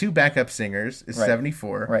 Plus the two backup singers is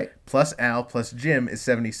 74. Right. Plus Al plus Jim is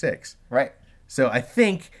 76. Right. So I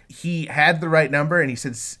think he had the right number, and he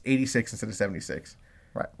said 86 instead of 76.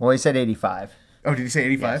 Right. Well, he said 85. Oh, did you say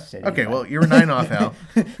 85? Yes, 85. Okay, well, you were 9 off, Al.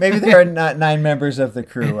 Maybe there are not 9 members of the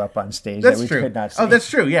crew up on stage that we could not see. Oh, that's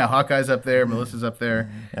true. Yeah, Hawkeye's up there, Melissa's up there.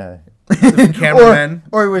 The cameraman.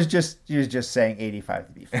 Or he was just saying 85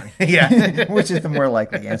 to be funny. Yeah. Which is the more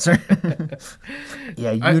likely answer.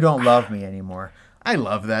 Yeah, you don't love me anymore. I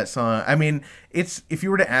love that song. I mean, it's if you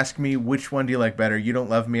were to ask me which one do you like better, You Don't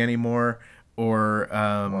Love Me Anymore or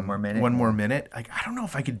One More Minute. Like, I don't know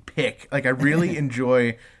if I could pick. Like, I really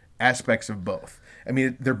enjoy aspects of both. I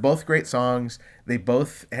mean, they're both great songs. They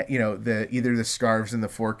both, either the scarves and the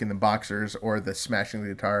fork and the boxers or the smashing the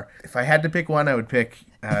guitar. If I had to pick one, I would pick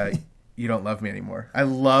You Don't Love Me Anymore. I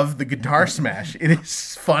love the guitar smash. It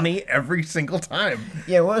is funny every single time.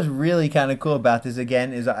 Yeah, what was really kind of cool about this,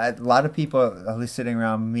 again, is a lot of people, at least sitting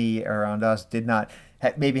around me, around us,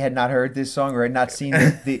 maybe had not heard this song or had not seen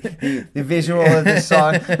the visual of this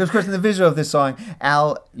song. But of course, in the visual of this song,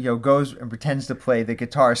 Al goes and pretends to play the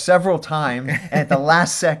guitar several times, and at the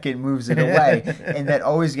last second moves it away, and that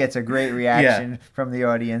always gets a great reaction from the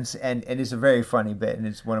audience, and it's a very funny bit, and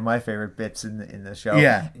it's one of my favorite bits in the show.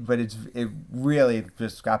 Yeah, but it really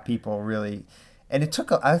just got people really. And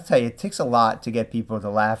I'll tell you, it takes a lot to get people to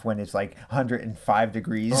laugh when it's like 105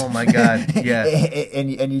 degrees. Oh my God, yeah.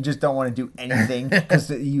 and you just don't want to do anything because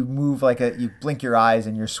you move you blink your eyes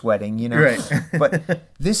and you're sweating, Right. But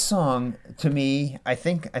this song, to me, I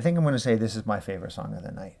think I'm going to say this is my favorite song of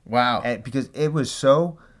the night. Wow. Because it was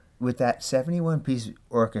so, with that 71-piece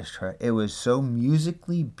orchestra, it was so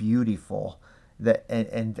musically beautiful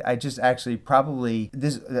and I just actually probably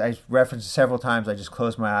this I referenced it several times. I just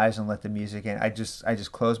closed my eyes and let the music in. I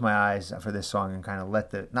just closed my eyes for this song and kind of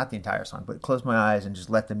let not the entire song, but close my eyes and just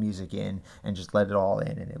let the music in and just let it all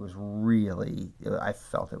in. And it was really, I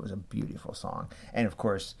felt it was a beautiful song. And of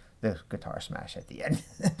course, the guitar smash at the end.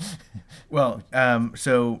 Well,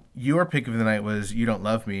 so your pick of the night was "You Don't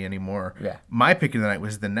Love Me Anymore." Yeah. My pick of the night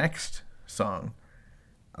was the next song,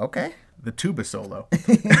 Okay. the tuba solo.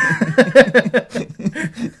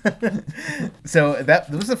 So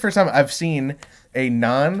that was the first time I've seen a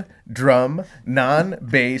non-drum,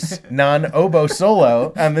 non-bass, non-oboe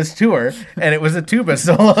solo on this tour, and it was a tuba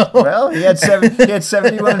solo. Well, he had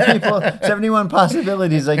 71 people, 71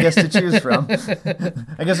 possibilities, I guess, to choose from.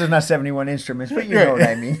 I guess there's not 71 instruments, but you know what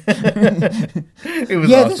I mean. It was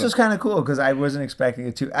Yeah, awesome. this was kind of cool because I wasn't expecting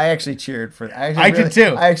it to. I actually cheered for that. I did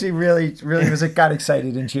too. I actually really got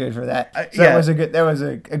excited and cheered for that. So yeah. that was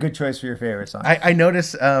a good choice for your favorite song. I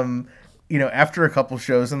noticed, after a couple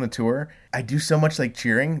shows on the tour, I do so much like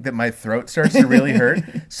cheering that my throat starts to really hurt.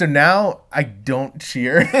 So now I don't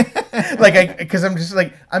cheer, because I'm just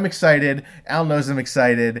like, I'm excited. Al knows I'm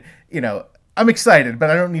excited. I'm excited, but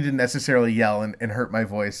I don't need to necessarily yell and hurt my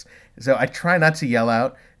voice. So I try not to yell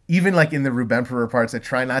out. Even like in the Rube Emperor parts, I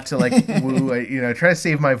try not to like woo. I try to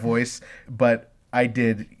save my voice, but I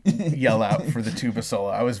did yell out for the tuba solo.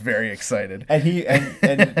 I was very excited.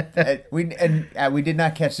 And we did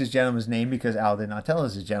not catch this gentleman's name because Al did not tell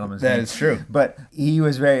us his gentleman's name. That is true. But he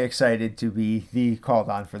was very excited to be called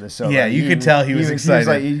on for the solo. Yeah, you could tell he was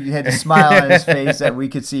excited. He had a smile on his face that we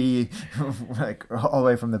could see, like all the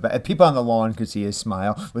way from the back. People on the lawn could see his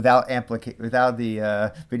smile without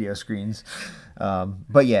the video screens.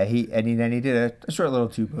 But yeah, he did a short little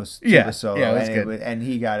tuba solo. Yeah, it was good. And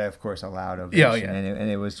he got, of course, a loud ovation. Yeah. And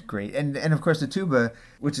it was great. And of course the tuba,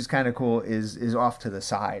 which is kind of cool, is off to the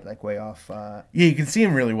side, like way off. Yeah, you can see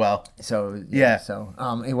him really well. So Yeah. So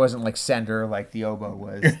it wasn't like center like the oboe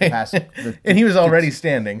was. And he was already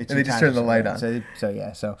standing, and two they just times turned the light on.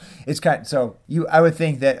 So it's I would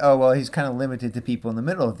think that he's kind of limited to people in the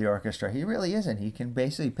middle of the orchestra. He really isn't. He can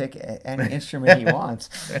basically pick any instrument he wants.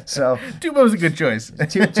 So Tuba was a good choice.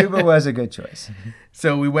 tuba was a good choice.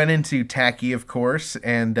 So we went into Tacky, of course,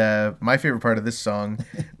 and my favorite part of this song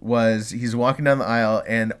was he's walking down the aisle,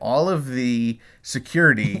 and all of the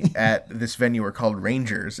security at this venue are called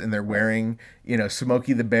Rangers, and they're wearing,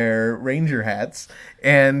 Smokey the Bear Ranger hats.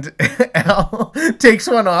 And Al takes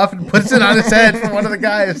one off and puts it on his head for one of the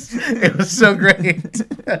guys. It was so great.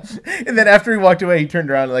 And then after he walked away, he turned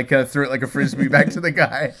around and kind of threw it like a frisbee back to the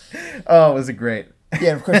guy. Oh, it was great.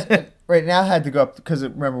 Yeah, of course. Right now, I had to go up because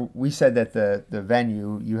remember we said that the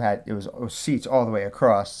venue it was seats all the way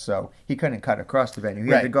across, so he couldn't cut across the venue.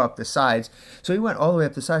 He had to go up the sides, so he went all the way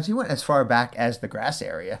up the sides. He went as far back as the grass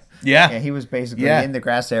area. Yeah, and he was basically in the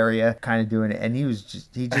grass area, kind of doing it. And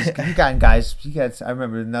he got guys. I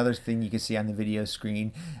remember another thing you could see on the video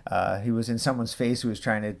screen. He was in someone's face who was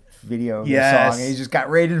trying to video the song, and he just got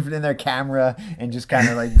right in their camera and just kind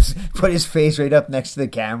of like put his face right up next to the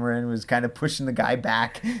camera and was kind of pushing the guy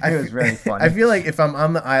back. It was really funny. I feel like if I'm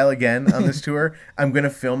on the aisle again on this tour, I'm going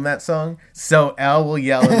to film that song so Al will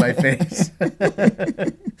yell in my face.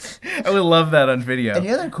 I would love that on video. And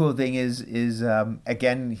the other cool thing is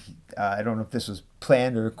again, I don't know if this was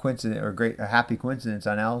planned or a coincidence or a happy coincidence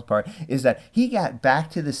on Al's part, is that he got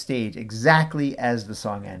back to the stage exactly as the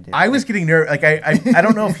song ended. I was getting nervous. Like I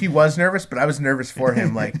don't know if he was nervous, but I was nervous for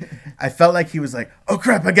him. Like I felt like he was like, "Oh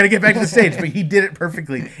crap, I got to get back to the stage," but he did it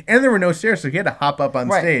perfectly. And there were no stairs, so he had to hop up on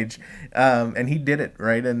stage, and he did it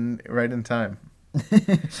right in time.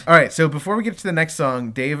 All right, so before we get to the next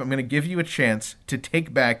song, Dave, I'm going to give you a chance to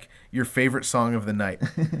take back your favorite song of the night,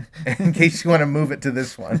 in case you want to move it to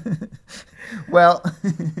this one. Well,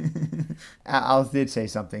 Al did say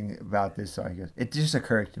something about this song. He goes, "It just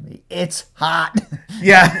occurred to me. It's hot."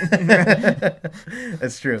 Yeah,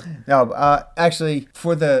 that's true. No, actually,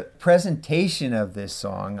 for the presentation of this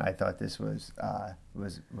song, I thought this was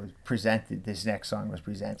presented. This next song was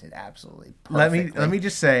presented absolutely perfectly. Let me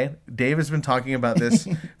just say, Dave has been talking about this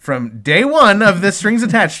from day one of the Strings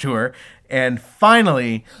Attached tour, and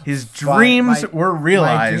finally his dreams were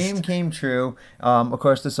realized. My dream came true. Of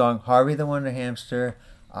course, the song "Harvey the Wonder Hamster."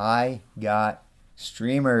 I got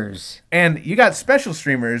Streamers. And you got special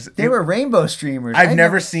streamers. They were rainbow streamers. I've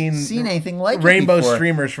never seen anything like it rainbow before.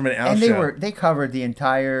 streamers from an Al And show. they covered the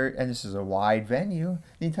entire, and this is a wide venue,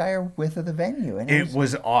 the entire width of the venue. And It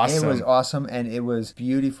was awesome. It was awesome, and it was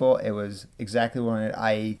beautiful. It was exactly what I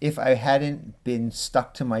wanted. If I hadn't been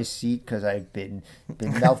stuck to my seat because I'd been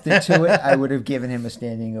melted to it, I would have given him a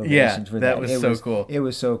standing ovation for that. That was so cool. It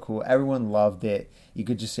was so cool. Everyone loved it. You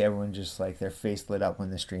could just see everyone just like their face lit up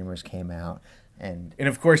when the streamers came out. And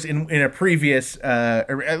of course, in a previous,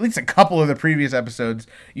 or at least a couple of the previous episodes,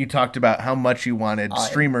 you talked about how much you wanted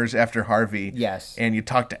streamers after Harvey. Yes. And you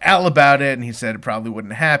talked to Al about it, and he said it probably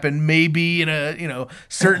wouldn't happen. Maybe in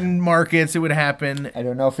certain markets it would happen. I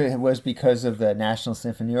don't know if it was because of the National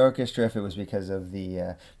Symphony Orchestra, if it was because of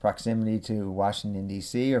the proximity to Washington,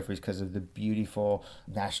 D.C., or if it was because of the beautiful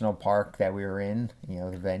national park that we were in,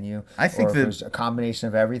 the venue. I think or if it was a combination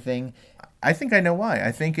of everything. I think I know why.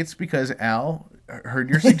 I think it's because Al heard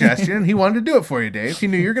your suggestion and he wanted to do it for you, Dave. He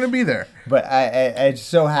knew you were going to be there. But I'm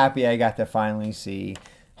so happy I got to finally see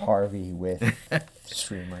Harvey with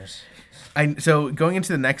streamers. So going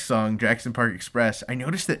into the next song, Jackson Park Express, I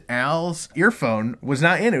noticed that Al's earphone was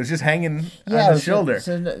not in. It was just hanging on his shoulder.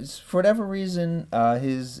 For whatever reason,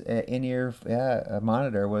 his in-ear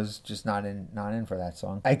monitor was just not in for that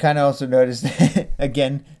song. I kind of also noticed,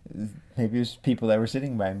 again, maybe it was people that were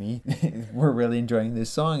sitting by me were really enjoying this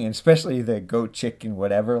song, and especially the goat chicken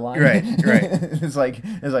whatever line. Right. It's like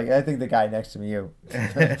I think the guy next to me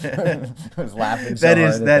was laughing so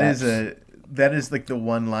hard. That is like the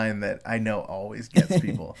one line that I know always gets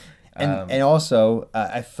people. And also,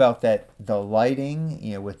 I felt that the lighting,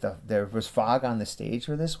 there was fog on the stage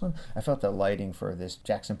for this one. I felt the lighting for this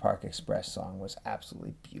Jackson Park Express song was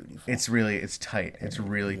absolutely beautiful. It's tight. It's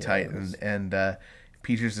really tight, and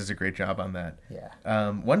Peters does a great job on that. Yeah.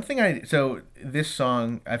 One thing so this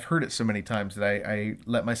song, I've heard it so many times that I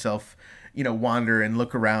let myself wander and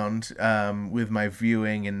look around with my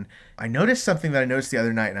viewing, and I noticed something that I noticed the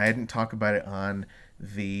other night, and I didn't talk about it on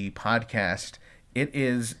the podcast. It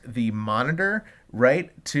is the monitor right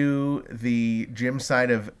to the gym side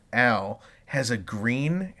of Al has a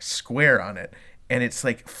green square on it. And it's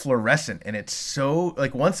like fluorescent, and it's so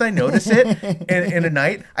like once I notice it in a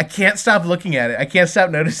night, I can't stop looking at it. I can't stop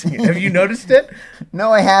noticing it. Have you noticed it?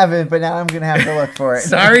 No, I haven't, but now I'm gonna have to look for it.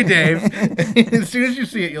 Sorry, Dave. As soon as you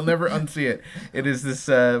see it, you'll never unsee it. It is this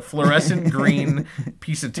fluorescent green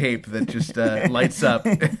piece of tape that just lights up.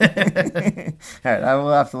 All right, I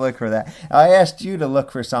will have to look for that. I asked you to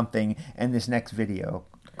look for something in this next video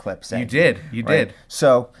clip. You did.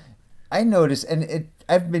 So I noticed, and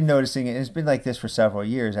I've been noticing it, and it's been like this for several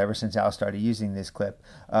years, ever since Al started using this clip.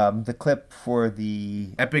 The clip for the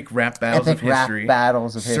Epic Rap Battles of History.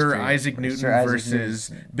 Sir Isaac Newton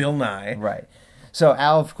versus Bill Nye. Right. So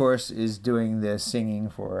Al, of course, is doing the singing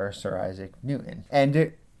for Sir Isaac Newton.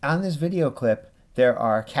 And on this video clip, there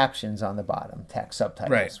are captions on the bottom, text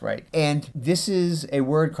subtitles, right? And this is a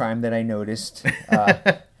word crime that I noticed.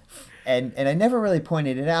 And I never really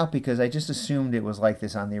pointed it out because I just assumed it was like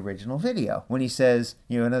this on the original video. When he says,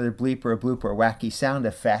 another bleep or a bloop or a wacky sound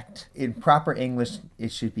effect, in proper English,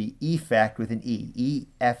 it should be effect with an E,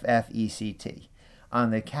 E-F-F-E-C-T. On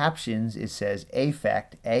the captions, it says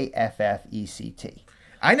affect, A-F-F-E-C-T.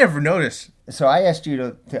 I never noticed. So I asked you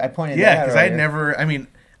to I pointed that out. Yeah, because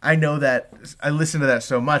I know that I listen to that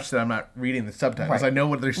so much that I'm not reading the subtitles. Right. I know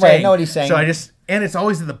what they're saying. Right, I know what he's saying. So and it's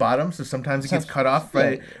always at the bottom, so sometimes it gets cut off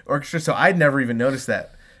by orchestra. So I'd never even noticed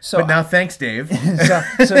that. But now, thanks, Dave. So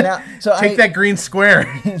Take that green square.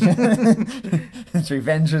 It's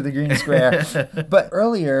Revenge of the Green Square. But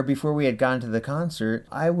earlier, before we had gone to the concert,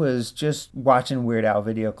 I was just watching Weird Al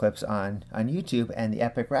video clips on YouTube, and the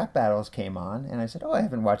Epic Rap Battles came on, and I said, I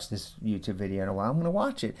haven't watched this YouTube video in a while. I'm going to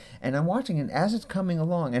watch it. And I'm watching it as it's coming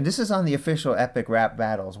along. And this is on the official Epic Rap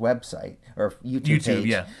Battles website, or YouTube page.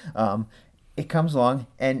 Yeah. It comes along,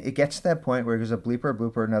 and it gets to that point where there's a bleeper,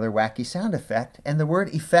 blooper, another wacky sound effect, and the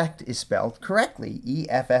word effect is spelled correctly,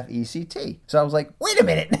 E-F-F-E-C-T. So I was like, wait a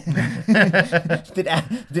minute.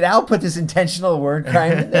 Did Al put this intentional word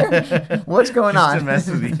crime in there? What's going on? To mess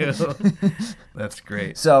with you. That's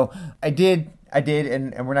great. So I did,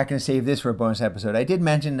 and we're not going to save this for a bonus episode. I did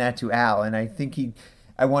mention that to Al, and I think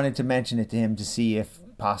I wanted to mention it to him to see if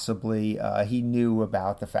possibly he knew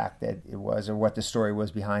about the fact that it was, or what the story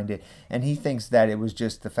was behind it, and he thinks that it was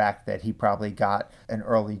just the fact that he probably got an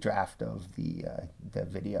early draft of the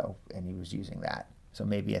video and he was using that. So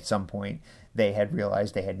maybe at some point they had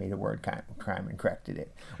realized they had made a word crime and corrected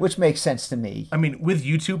it, which makes sense to me. I mean, with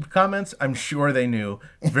YouTube comments, I'm sure they knew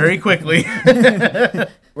very quickly.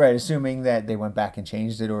 Right, assuming that they went back and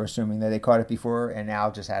changed it, or assuming that they caught it before, and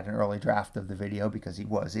Al just had an early draft of the video because he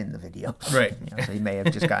was in the video. Right. So he may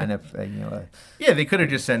have just gotten Yeah, they could have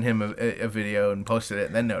just sent him a video and posted it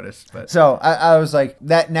and then noticed. But So I was like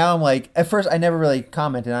that. Now I'm like, at first I never really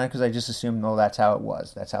commented on it because I just assumed, oh, that's how it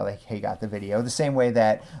was. That's how he got the video. The same way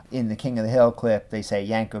that in the King of the Hill clip they say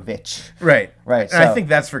Yankovic. right. Right, And I so- think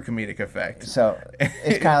that's for comedic effect. So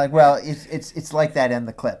it's kind of like, well, it's like that in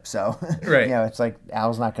the clip. So Right. it's like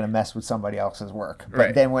Al's not going to mess with somebody else's work. But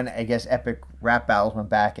Right. then when I guess Epic Rap Battles went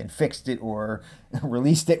back and fixed it or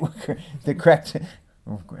released it with the correct,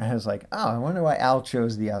 I was like, oh, I wonder why Al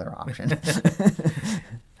chose the other option.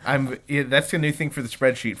 That's a new thing for the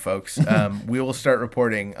spreadsheet, folks. We will start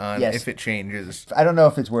reporting on Yes. if it changes. I don't know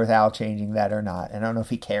if it's worth Al changing that or not. And I don't know if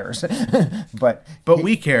he cares, but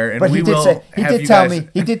We care, and But we he did will say he have did you tell guys. me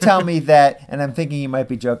he did tell me that, and I'm thinking he might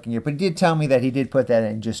be joking here, but he did tell me that he did put that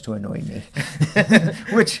in just to annoy me,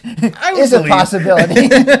 which I would is a believe.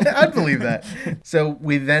 possibility. I'd believe that. So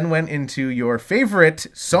we then went into your favorite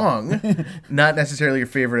song, not necessarily your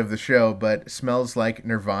favorite of the show, but "Smells Like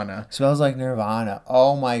Nirvana." Smells Like Nirvana.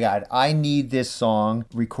 Oh my God, I need this song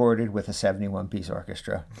recorded with a 71-piece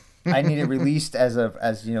orchestra. I need it released as a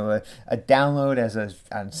download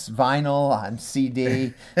on vinyl, on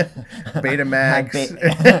CD, Betamax.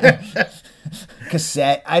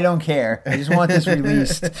 cassette. I don't care. I just want this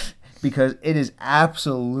released because it is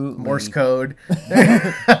absolutely Morse code.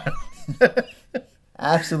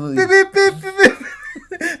 absolutely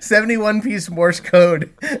 71-piece Morse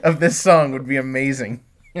code of this song would be amazing.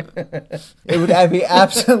 It would be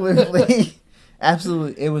absolutely,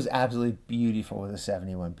 it was absolutely beautiful with a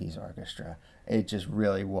 71-piece orchestra. It just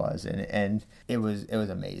really was, and it was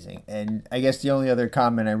amazing. And I guess the only other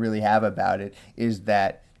comment I really have about it is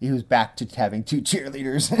that he was back to having two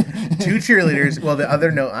cheerleaders. Two cheerleaders. Well, the other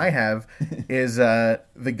note I have is the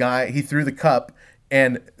guy, he threw the cup,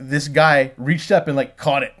 and this guy reached up and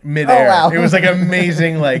caught it midair. Oh, wow. It was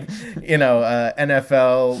amazing, NFL,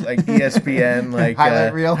 ESPN,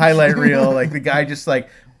 Highlight reel. highlight reel. The guy just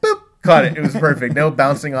boop, caught it. It was perfect. No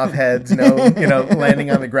bouncing off heads. No, landing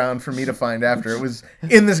on the ground for me to find after. It was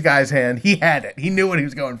in this guy's hand. He had it. He knew what he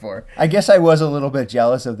was going for. I guess I was a little bit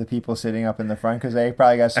jealous of the people sitting up in the front because they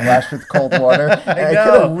probably got splashed with cold water. I know.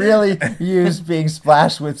 could have really used being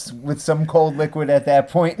splashed with some cold liquid at that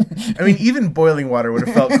point. I mean, even boiling water would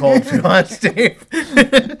have felt cold, to be honest, Dave.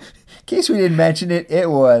 In case we didn't mention it, it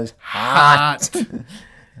was hot.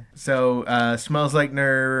 So, Smells Like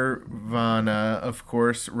Nirvana, of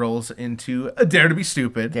course, rolls into A Dare to Be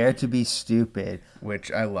Stupid, Dare to Be Stupid.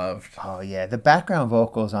 which I loved. Oh yeah, the background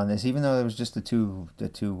vocals on this, even though there was just the two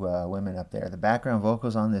women up there, the background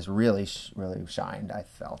vocals on this really shined. I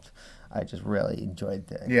felt, I just really enjoyed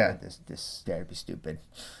this Dare to Be Stupid.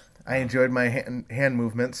 I enjoyed my hand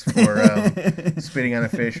movements for spitting on a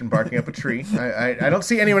fish and barking up a tree. I don't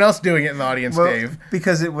see anyone else doing it in the audience, Dave.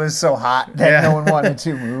 Because it was so hot that no one wanted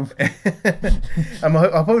to move. I'm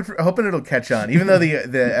hoping it'll catch on. Even though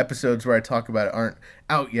the episodes where I talk about it aren't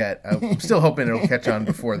out yet, I'm still hoping it'll catch on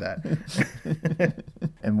before that.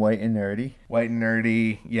 And White and Nerdy. White and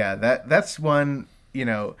Nerdy, yeah, that's one,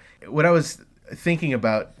 what I was thinking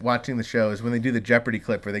about watching the show is when they do the Jeopardy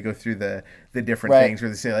clip where they go through the different Right. things where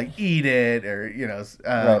they say eat it or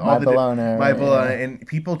Right, all my bologna, my right, bologna, yeah. and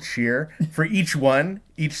people cheer for each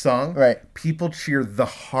song. Right. People cheer the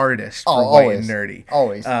hardest Oh, for White always. and Nerdy.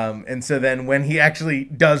 Always. And so then when he actually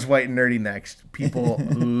does White and Nerdy next, people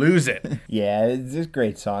lose it. Yeah, it's a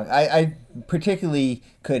great song. I particularly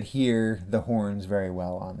could hear the horns very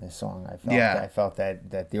well on this song. I felt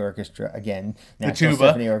that the orchestra, again, National tuba.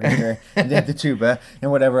 Symphony Orchestra, the tuba,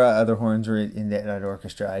 and whatever other horns were in that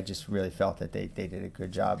orchestra, I just really felt that they did a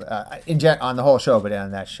good job on the whole show, but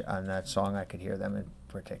on that song, I could hear them in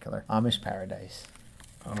particular. Amish Paradise.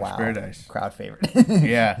 Amish Paradise. Crowd favorite.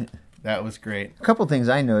 Yeah, that was great. A couple things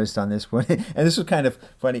I noticed on this one, and this was kind of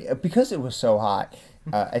funny because it was so hot.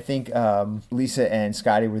 I think Lisa and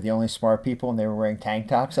Scotty were the only smart people, and they were wearing tank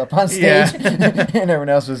tops up on stage, Yeah. and everyone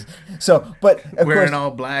else was so. But of Wearing course, all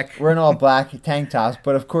black. we're in all black tank tops.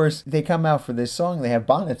 But of course, they come out for this song. They have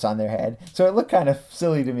bonnets on their head, so it looked kind of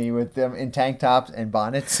silly to me with them in tank tops and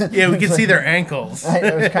bonnets. Yeah, we It's could see like- their ankles.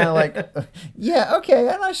 It was kind of like, yeah, okay,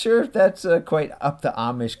 I'm not sure if that's quite up to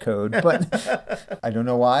Amish code, but I don't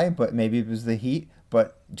know why, but maybe it was the heat.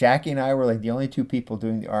 But Jackie and I were the only two people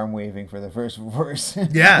doing the arm waving for the first verse.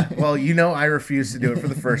 Yeah, well, I refused to do it for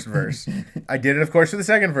the first verse. I did it, of course, for the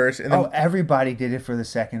second verse, and then, Everybody did it for the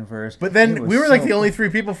second verse. but then It was we were so the only three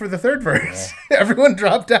people for the third verse. Everyone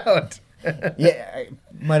dropped out. Yeah, it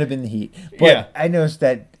might have been the heat. But Yeah. I noticed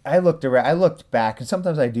that I looked around, I looked back, and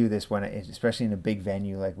sometimes I do this especially in a big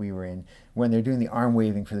venue like we were in, when they're doing the arm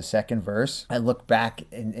waving for the second verse. I look back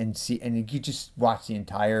and see, and you just watch the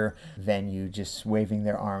entire venue just waving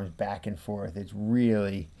their arms back and forth. It's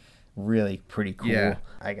really pretty cool. Yeah.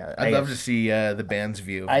 I'd love to see the band's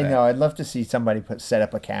view of I that. know. I'd love to see somebody set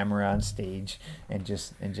up a camera on stage and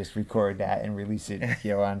just record that and release it,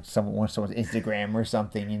 on someone's Instagram or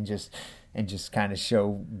something, and just kind of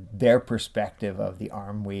show their perspective of the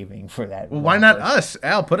arm waving for that. Well, why not us?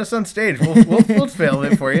 Al, put us on stage. We'll film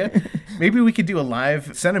it for you. Maybe we could do a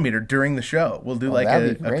live centimeter during the show. We'll do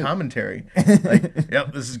a commentary. Like,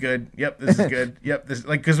 yep, this is good. Yep, this is good. Yep, this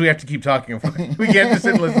because we have to keep talking. We can't just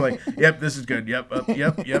sit and listen like, yep, this is good. Yep,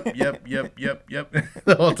 yep,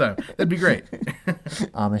 the whole time. That'd be great.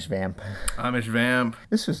 Amish Vamp.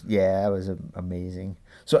 That was amazing.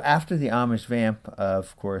 So after the Amish Vamp,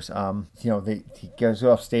 of course, he goes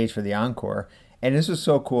off stage for the encore, and this was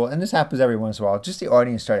so cool. And this happens every once in a while. Just the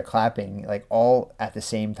audience started clapping like all at the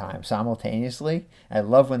same time, simultaneously. I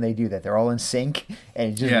love when they do that. They're all in sync,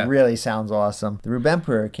 and it just really sounds awesome. The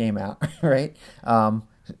Rubemperor came out, right?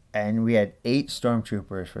 And we had 8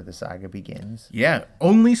 stormtroopers for The Saga Begins. Yeah,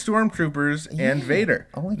 only stormtroopers and Vader.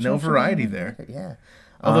 No variety there. Vader, yeah.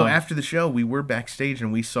 Although after the show, we were backstage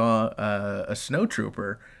and we saw a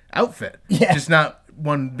snowtrooper outfit, just not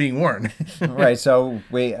one being worn. Right. So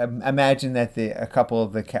we imagine that a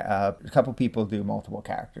couple people do multiple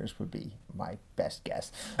characters would be my best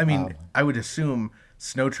guess. I mean, I would assume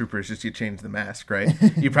snowtroopers just you change the mask, right?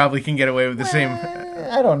 You probably can get away with the same.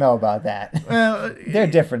 I don't know about that. Well, they're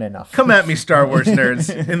different enough. Come at me, Star Wars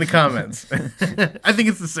nerds, in the comments. I think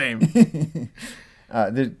it's the same.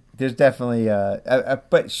 There's definitely,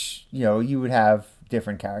 but you would have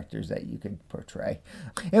different characters that you could portray.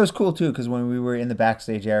 It was cool too because when we were in the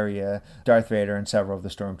backstage area, Darth Vader and several of the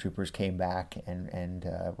stormtroopers came back and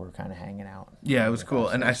were kind of hanging out. Yeah, it was cool,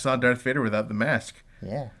 and I saw Darth Vader without the mask.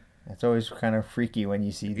 Yeah. It's always kind of freaky when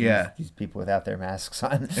you see these people without their masks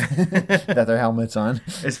on, without their helmets on.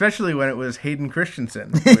 Especially when it was Hayden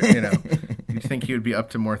Christensen. You'd think he would be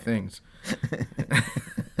up to more things.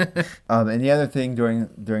 And the other thing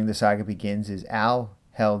during The Saga Begins is Al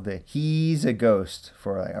held he's a ghost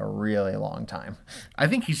for a really long time. I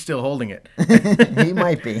think he's still holding it. He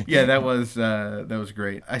might be. Yeah, that was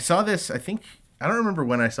great. I saw this, I don't remember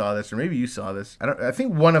when I saw this, or maybe you saw this. I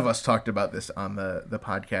think one of us talked about this on the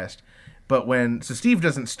podcast. But so Steve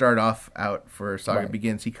doesn't start off out for Saga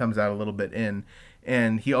Begins. He comes out a little bit in,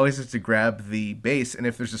 and he always has to grab the bass. And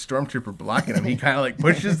if there's a stormtrooper blocking him, he kind of like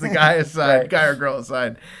pushes the guy aside, guy or girl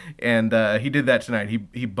aside. And he did that tonight.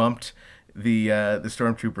 He bumped the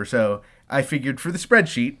stormtrooper. So I figured for the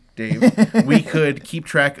spreadsheet, Dave, we could keep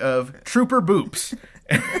track of trooper boops.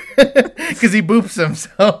 Because he boops them,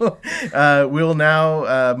 so we'll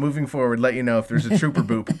now, moving forward, let you know if there's a trooper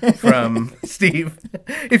boop from Steve.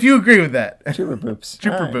 If you agree with that. Trooper boops.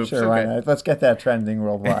 Trooper boops, sure, okay. Why not? Let's get that trending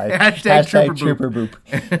worldwide. Hashtag trooper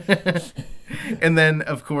boop. And then,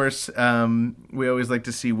 of course, we always like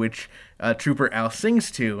to see which trooper Al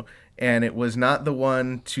sings to, and it was not the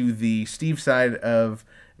one to the Steve side of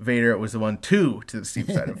Vader, it was the one to the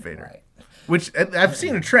Steve side of Vader. Right. Which I've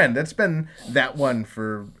seen a trend. That's been that one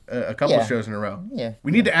for a couple of shows in a row. Yeah.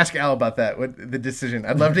 We need to ask Al about that, what the decision.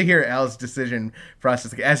 I'd love to hear Al's decision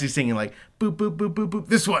process as he's singing like, boop, boop, boop, boop, boop,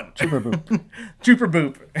 this one. Trooper boop. Trooper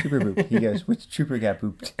boop. Trooper boop. He goes, which trooper got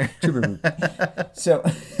booped? Trooper boop. So.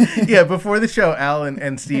 Yeah, before the show, Al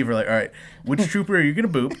and Steve are like, all right, which trooper are you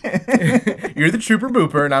going to boop? You're the trooper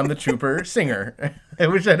booper, and I'm the trooper singer. I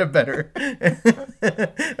wish I had a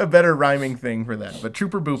better rhyming thing for that. But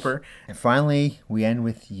trooper booper. And finally, we end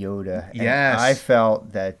with Yoda. Yes. And I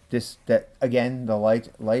felt that again, the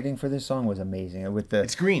lighting for this song was amazing.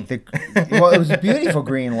 It's green. Well, it was beautiful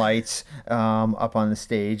green lights up on the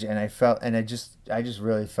stage, and I just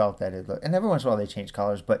really felt that it looked. And every once in a while they change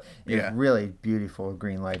colors, but it's really beautiful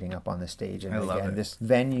green lighting up on the stage. And I love it. This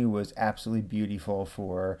venue was absolutely beautiful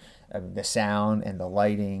for the sound and the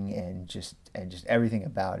lighting and just everything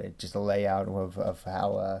about it. Just the layout of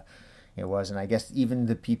how it was. And I guess even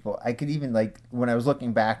the people, I could even when I was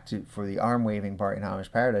looking back for the arm waving part in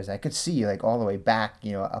Amish Paradise, I could see all the way back,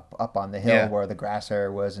 up on the hill where the grass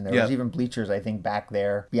area was. And there was even bleachers, I think, back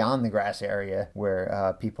there beyond the grass area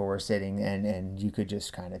where people were sitting, and you could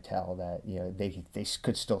just kind of tell that, they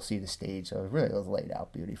could still see the stage. So it was laid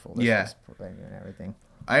out beautiful. And everything.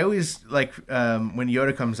 I always when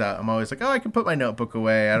Yoda comes out, I'm always like, oh, I can put my notebook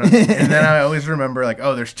away. And then I always remember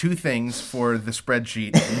there's 2 things for the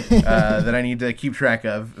spreadsheet that I need to keep track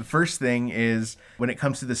of. The first thing is when it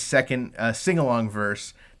comes to the second sing-along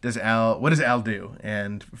verse, what does Al do?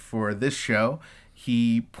 And for this show,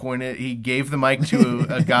 He gave the mic to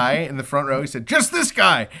a guy in the front row. He said, "Just this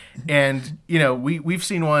guy." And, we've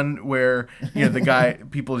seen one where, the guy,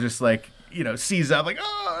 people just like, seize up like,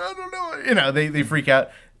 "Oh, I don't know." They freak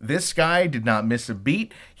out. This guy did not miss a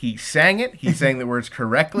beat. He sang it. He sang the words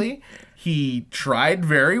correctly. He tried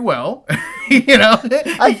very well.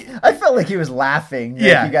 I felt like he was laughing.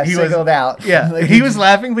 Yeah, he got he singled out. Yeah, Like, he was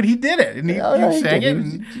laughing, but he did it, and he he sang did. it.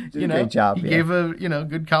 He And, did a great job, He yeah. gave a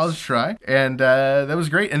good college try, and that was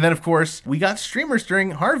great. And then of course we got streamers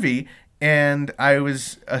during Harvey. And I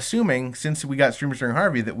was assuming, since we got streamers during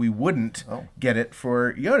Harvey, that we wouldn't get it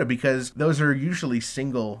for Yoda, because those are usually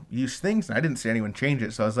single-use things, and I didn't see anyone change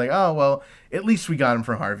it. So I was like, oh, well, at least we got them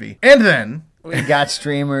for Harvey. And then we got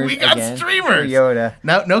streamers. we got again streamers. for Yoda.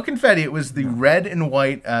 Now, no confetti. It was the red and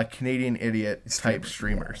white Canadian Idiot type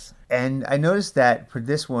streamers. And I noticed that for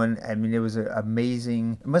this one, I mean, it was it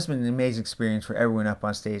must have been an amazing experience for everyone up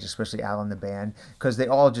on stage, especially Al and the band, because they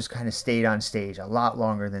all just kind of stayed on stage a lot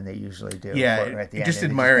longer than they usually do. Yeah, at the end. just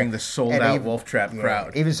And admiring they the just- sold-out and even- Wolf Trap yeah,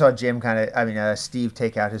 crowd. Even saw Jim Steve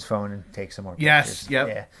take out his phone and take some more pictures. Yes, yep.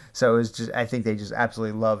 Yeah. So it was just, I think they just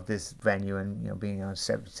absolutely loved this venue and, being on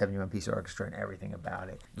 71-piece orchestra and everything about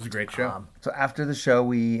it. It was a great show. So after the show,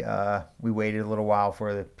 we waited a little while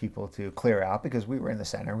for the people to clear out because we were in the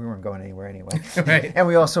center. We weren't going anywhere anyway. Right. And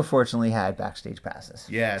we also fortunately had backstage passes.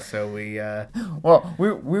 Yeah, so we... Well,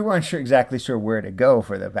 we weren't exactly sure where to go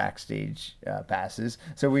for the backstage passes.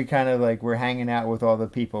 So we kind of were hanging out with all the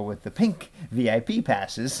people with the pink VIP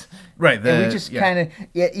passes. Right. And we just kind of,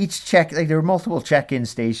 each check, there were multiple check-in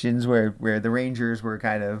stations where the Rangers were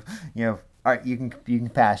kind of, all right, you can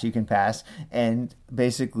pass. And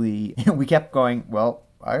basically, we kept going, well,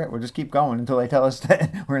 all right, we'll just keep going until they tell us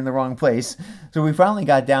that we're in the wrong place. So we finally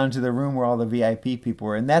got down to the room where all the VIP people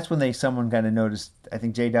were, and that's when someone kind of noticed, I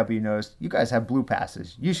think JW noticed, you guys have blue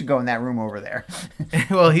passes. You should go in that room over there.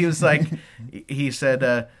 Well, he was like, he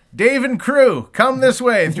said, Dave and crew, come this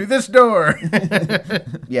way, through this door.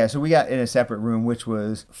 Yeah, so we got in a separate room, which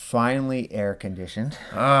was finally air-conditioned.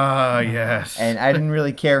 Ah, yes. And I didn't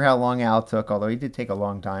really care how long Al took, although he did take a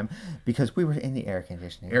long time, because we were in the air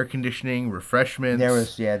conditioning. Air conditioning, refreshments. There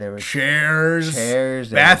was chairs, there was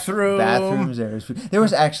bathrooms. There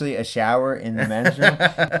was actually a shower in the men's room,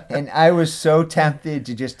 and I was so tempted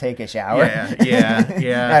to just take a shower.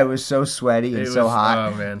 Yeah. I was so sweaty and so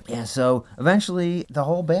hot. Oh, man. Yeah, so eventually the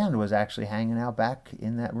whole band was actually hanging out back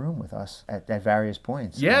in that room with us at various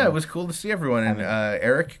points. Yeah, it was cool to see everyone. And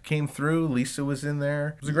Eric came through. Lisa was in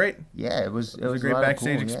there. It was great. Yeah, it was a great lot of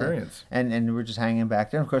backstage cool, experience. Yeah. And we're just hanging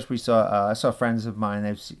back there. And of course, we saw I saw friends of mine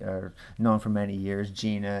I've known for many years,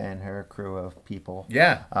 Gina and her crew of people.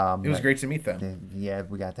 Yeah, it was great to meet them. Yeah,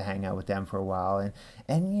 we got to hang out with them for a while,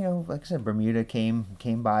 and like I said, Bermuda came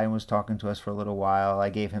by and was talking to us for a little while. I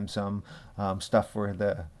gave him some stuff for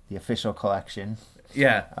the official collection.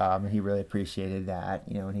 Yeah. And he really appreciated that,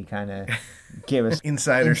 and he kind of gave us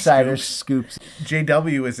insider scoops.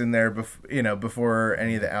 JW was in there before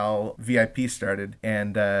any of the Al VIP started,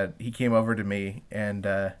 and he came over to me, and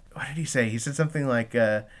what did he say? He said something like,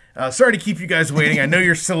 sorry to keep you guys waiting. I know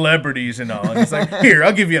you're celebrities and all. And he's like, here,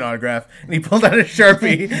 I'll give you an autograph. And he pulled out a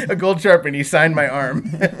Sharpie, a gold Sharpie, and he signed my arm.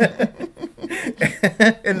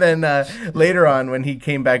 And then later on, when he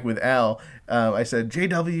came back with Al, I said,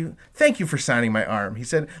 JW, thank you for signing my arm. He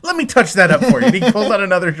said, let me touch that up for you. And he pulled out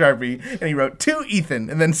another Sharpie, and he wrote, to Ethan,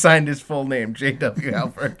 and then signed his full name, JW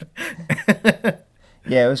Alford.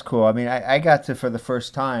 Yeah, it was cool. I mean, I got to, for the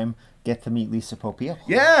first time, get to meet Lisa Popeil.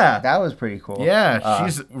 Yeah. That was pretty cool. Yeah,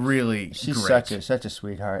 she's really She's great. such a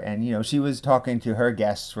sweetheart. And, she was talking to her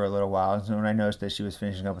guests for a little while. And so when I noticed that she was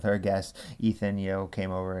finishing up with her guests, Ethan,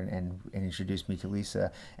 came over and introduced me to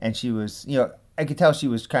Lisa. And she was, I could tell she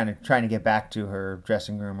was kind of trying to get back to her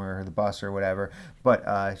dressing room or the bus or whatever.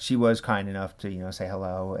 But she was kind enough to, say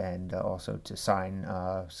hello and also to sign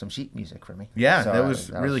some sheet music for me. Yeah, So that was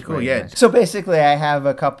really cool. Yeah. Nice. So basically, I have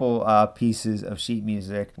a couple pieces of sheet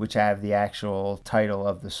music which have the actual title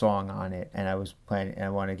of the song on it, and I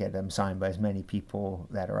want to get them signed by as many people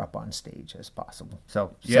that are up on stage as possible.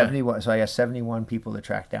 So 71. So I got 71 people to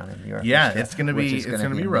track down in New York. Yeah, it's gonna be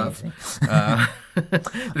rough. Amazing.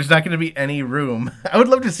 There's not going to be any room. I would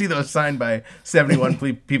love to see those signed by 71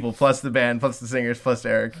 people, plus the band, plus the singers, plus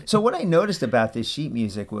Eric. So what I noticed about this sheet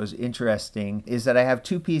music was interesting is that I have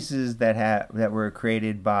two pieces that were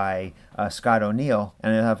created by Scott O'Neill,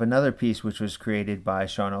 and I have another piece which was created by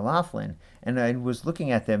Sean O'Laughlin. And I was looking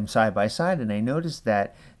at them side by side, and I noticed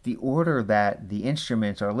that the order that the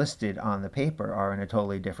instruments are listed on the paper are in a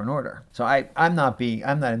totally different order. So I'm not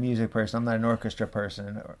a music person. I'm not an orchestra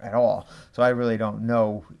person at all. So I really don't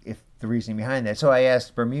know if the reasoning behind that. So I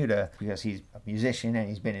asked Bermuda, because he's a musician and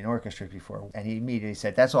he's been in orchestras before, and he immediately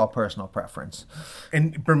said, that's all personal preference.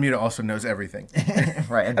 And Bermuda also knows everything.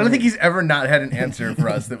 Right. I don't think he's ever not had an answer for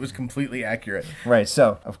us that was completely accurate. Right.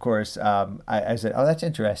 So, of course, I said, oh, that's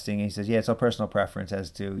interesting. He says, yeah, it's all personal preference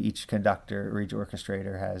as to each conductor or each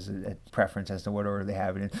orchestrator has a preference as to what order they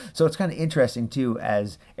have it in. So it's kind of interesting, too,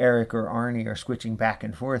 as Eric or Arnie are switching back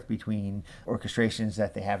and forth between orchestrations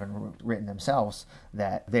that they haven't written themselves,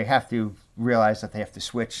 that they have to realize that they have to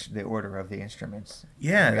switch the order of the instruments.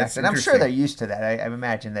 Yeah, that's and I'm sure interesting. they're used to that. I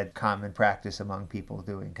imagine that common practice among people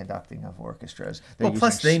doing conducting of orchestras. Well,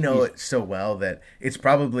 plus they know it so well that they're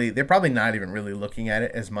probably not even really looking at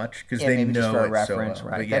it as much because they maybe just know for a it reference, so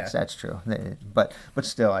well. right? But yeah. That's true. But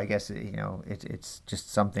still, I guess it's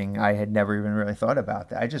just something I had never even really thought about.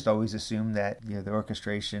 That I just always assumed that the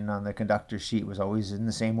orchestration on the conductor's sheet was always in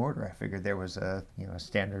the same order. I figured there was a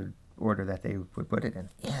standard order that they would put it in.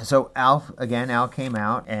 Yeah. So Al came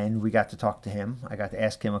out and we got to talk to him. I got to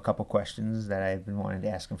ask him a couple questions that I had been wanting to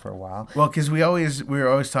ask him for a while. Well, because we were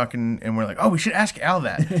always talking and we're like, oh, we should ask Al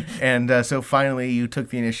that. And so finally you took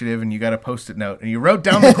the initiative and you got a Post-it note and you wrote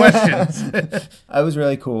down the questions. It was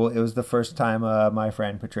really cool. It was the first time my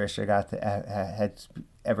friend Patricia had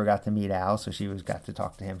ever got to meet Al, so she got to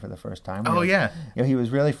talk to him for the first time. Oh, yeah. He was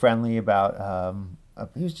really friendly about.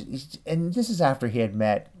 And this is after he had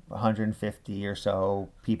met 150 or so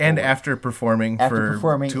people, and after performing for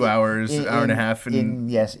 2 hours, hour and a half, in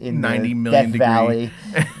 90 million Death degree Valley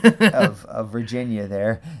of Virginia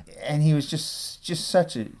there, and he was just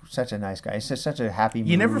such a nice guy. He's such a happy mood.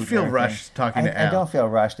 You never feel rushed talking to Al. I don't feel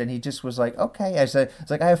rushed, and he just was like, okay. I said,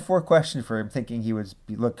 it's like I have 4 questions for him, thinking he would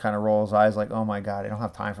kind of roll his eyes like, oh my god, I don't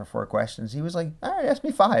have time for 4 questions. He was like, all right, ask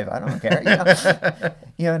me 5. I don't care.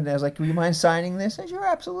 And I was like, will you mind signing this? I said, sure,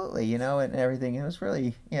 absolutely. And everything. It was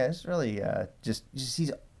really, it's really just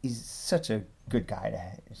he's such a good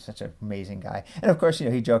guy, such an amazing guy. And of course,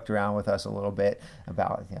 he joked around with us a little bit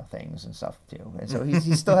about things and stuff too. And so he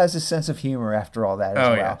still has a sense of humor after all that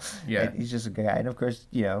as well. Yeah. And he's just a good guy. And of course,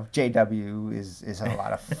 JW is a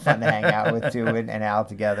lot of fun to hang out with too, and Al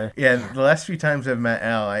together. Yeah, the last few times I've met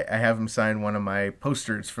Al, I have him sign one of my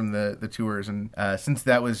posters from the tours, and since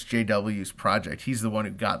that was JW's project, he's the one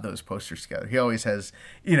who got those posters together. He always has,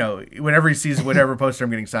 whenever he sees whatever poster I'm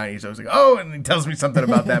getting signed, he's always like, oh, and he tells me something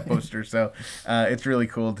about that poster. So it's really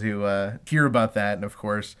cool to hear about that. And of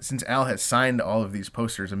course, since Al has signed all of these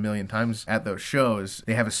posters a million times at those shows,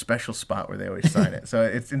 they have a special spot where they always sign it. So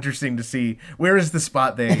it's interesting to see where is the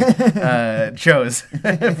spot they chose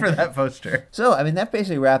for that poster. So, that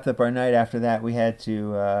basically wrapped up our night. After that, we had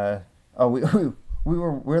to, we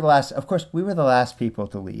were the last. Of course, we were the last people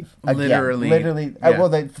to leave. Literally. Yeah. Well,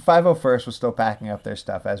 the 501st was still packing up their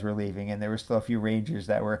stuff as we're leaving, and there were still a few Rangers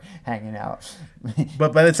that were hanging out.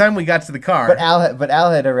 But by the time we got to the car, but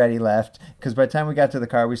Al had already left, because by the time we got to the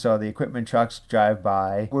car, we saw the equipment trucks drive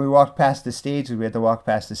by. When we walked past the stage, we had to walk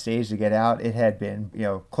past the stage to get out. It had been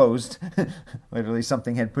closed. Literally,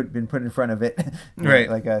 something had been put in front of it,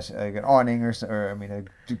 right? Like an awning a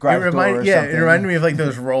garage door or something. It reminded me of like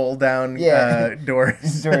those roll down doors.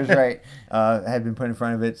 Doors, right. Had been put in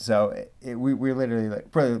front of it. So we were literally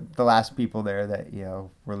probably the last people there that,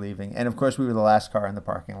 were leaving. And of course, we were the last car in the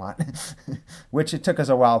parking lot, which it took us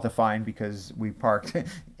a while to find because we parked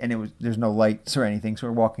and there's no lights or anything. So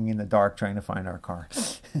we're walking in the dark trying to find our car,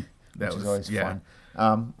 which was always fun.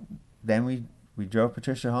 Then we drove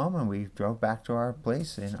Patricia home and we drove back to our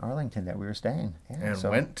place in Arlington that we were staying.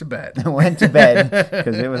 Went to bed. Went to bed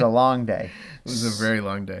because it was a long day. It was a very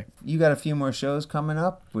long day. You got a few more shows coming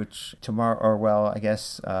up, which tomorrow, or well, I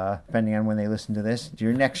guess, depending on when they listen to this,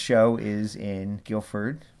 your next show is in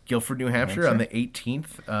Guilford, New Hampshire on the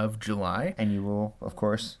 18th of July. And you will, of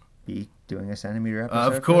course, be doing a centimeter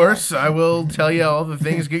episode. Of course. I will tell you all the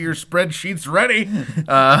things. Get your spreadsheets ready.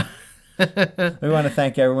 We want to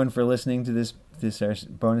thank everyone for listening to this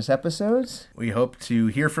bonus episodes. We hope to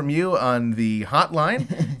hear from you on the hotline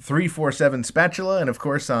 347 Spatula, and of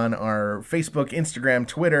course on our Facebook, Instagram,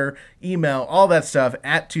 Twitter, email, all that stuff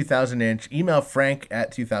at 2000inch. Email Frank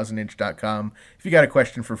at 2000inch.com if you got a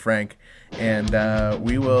question for Frank, and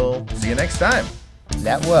we will see you next time.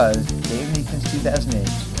 That was Dave Neatham's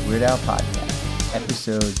 2000inch Weird Al Podcast,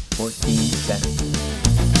 episode 1417.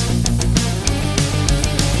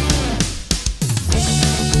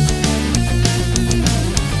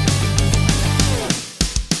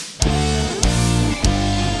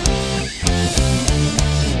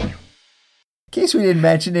 In case we didn't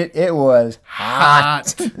mention it, it was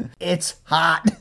hot. It's hot.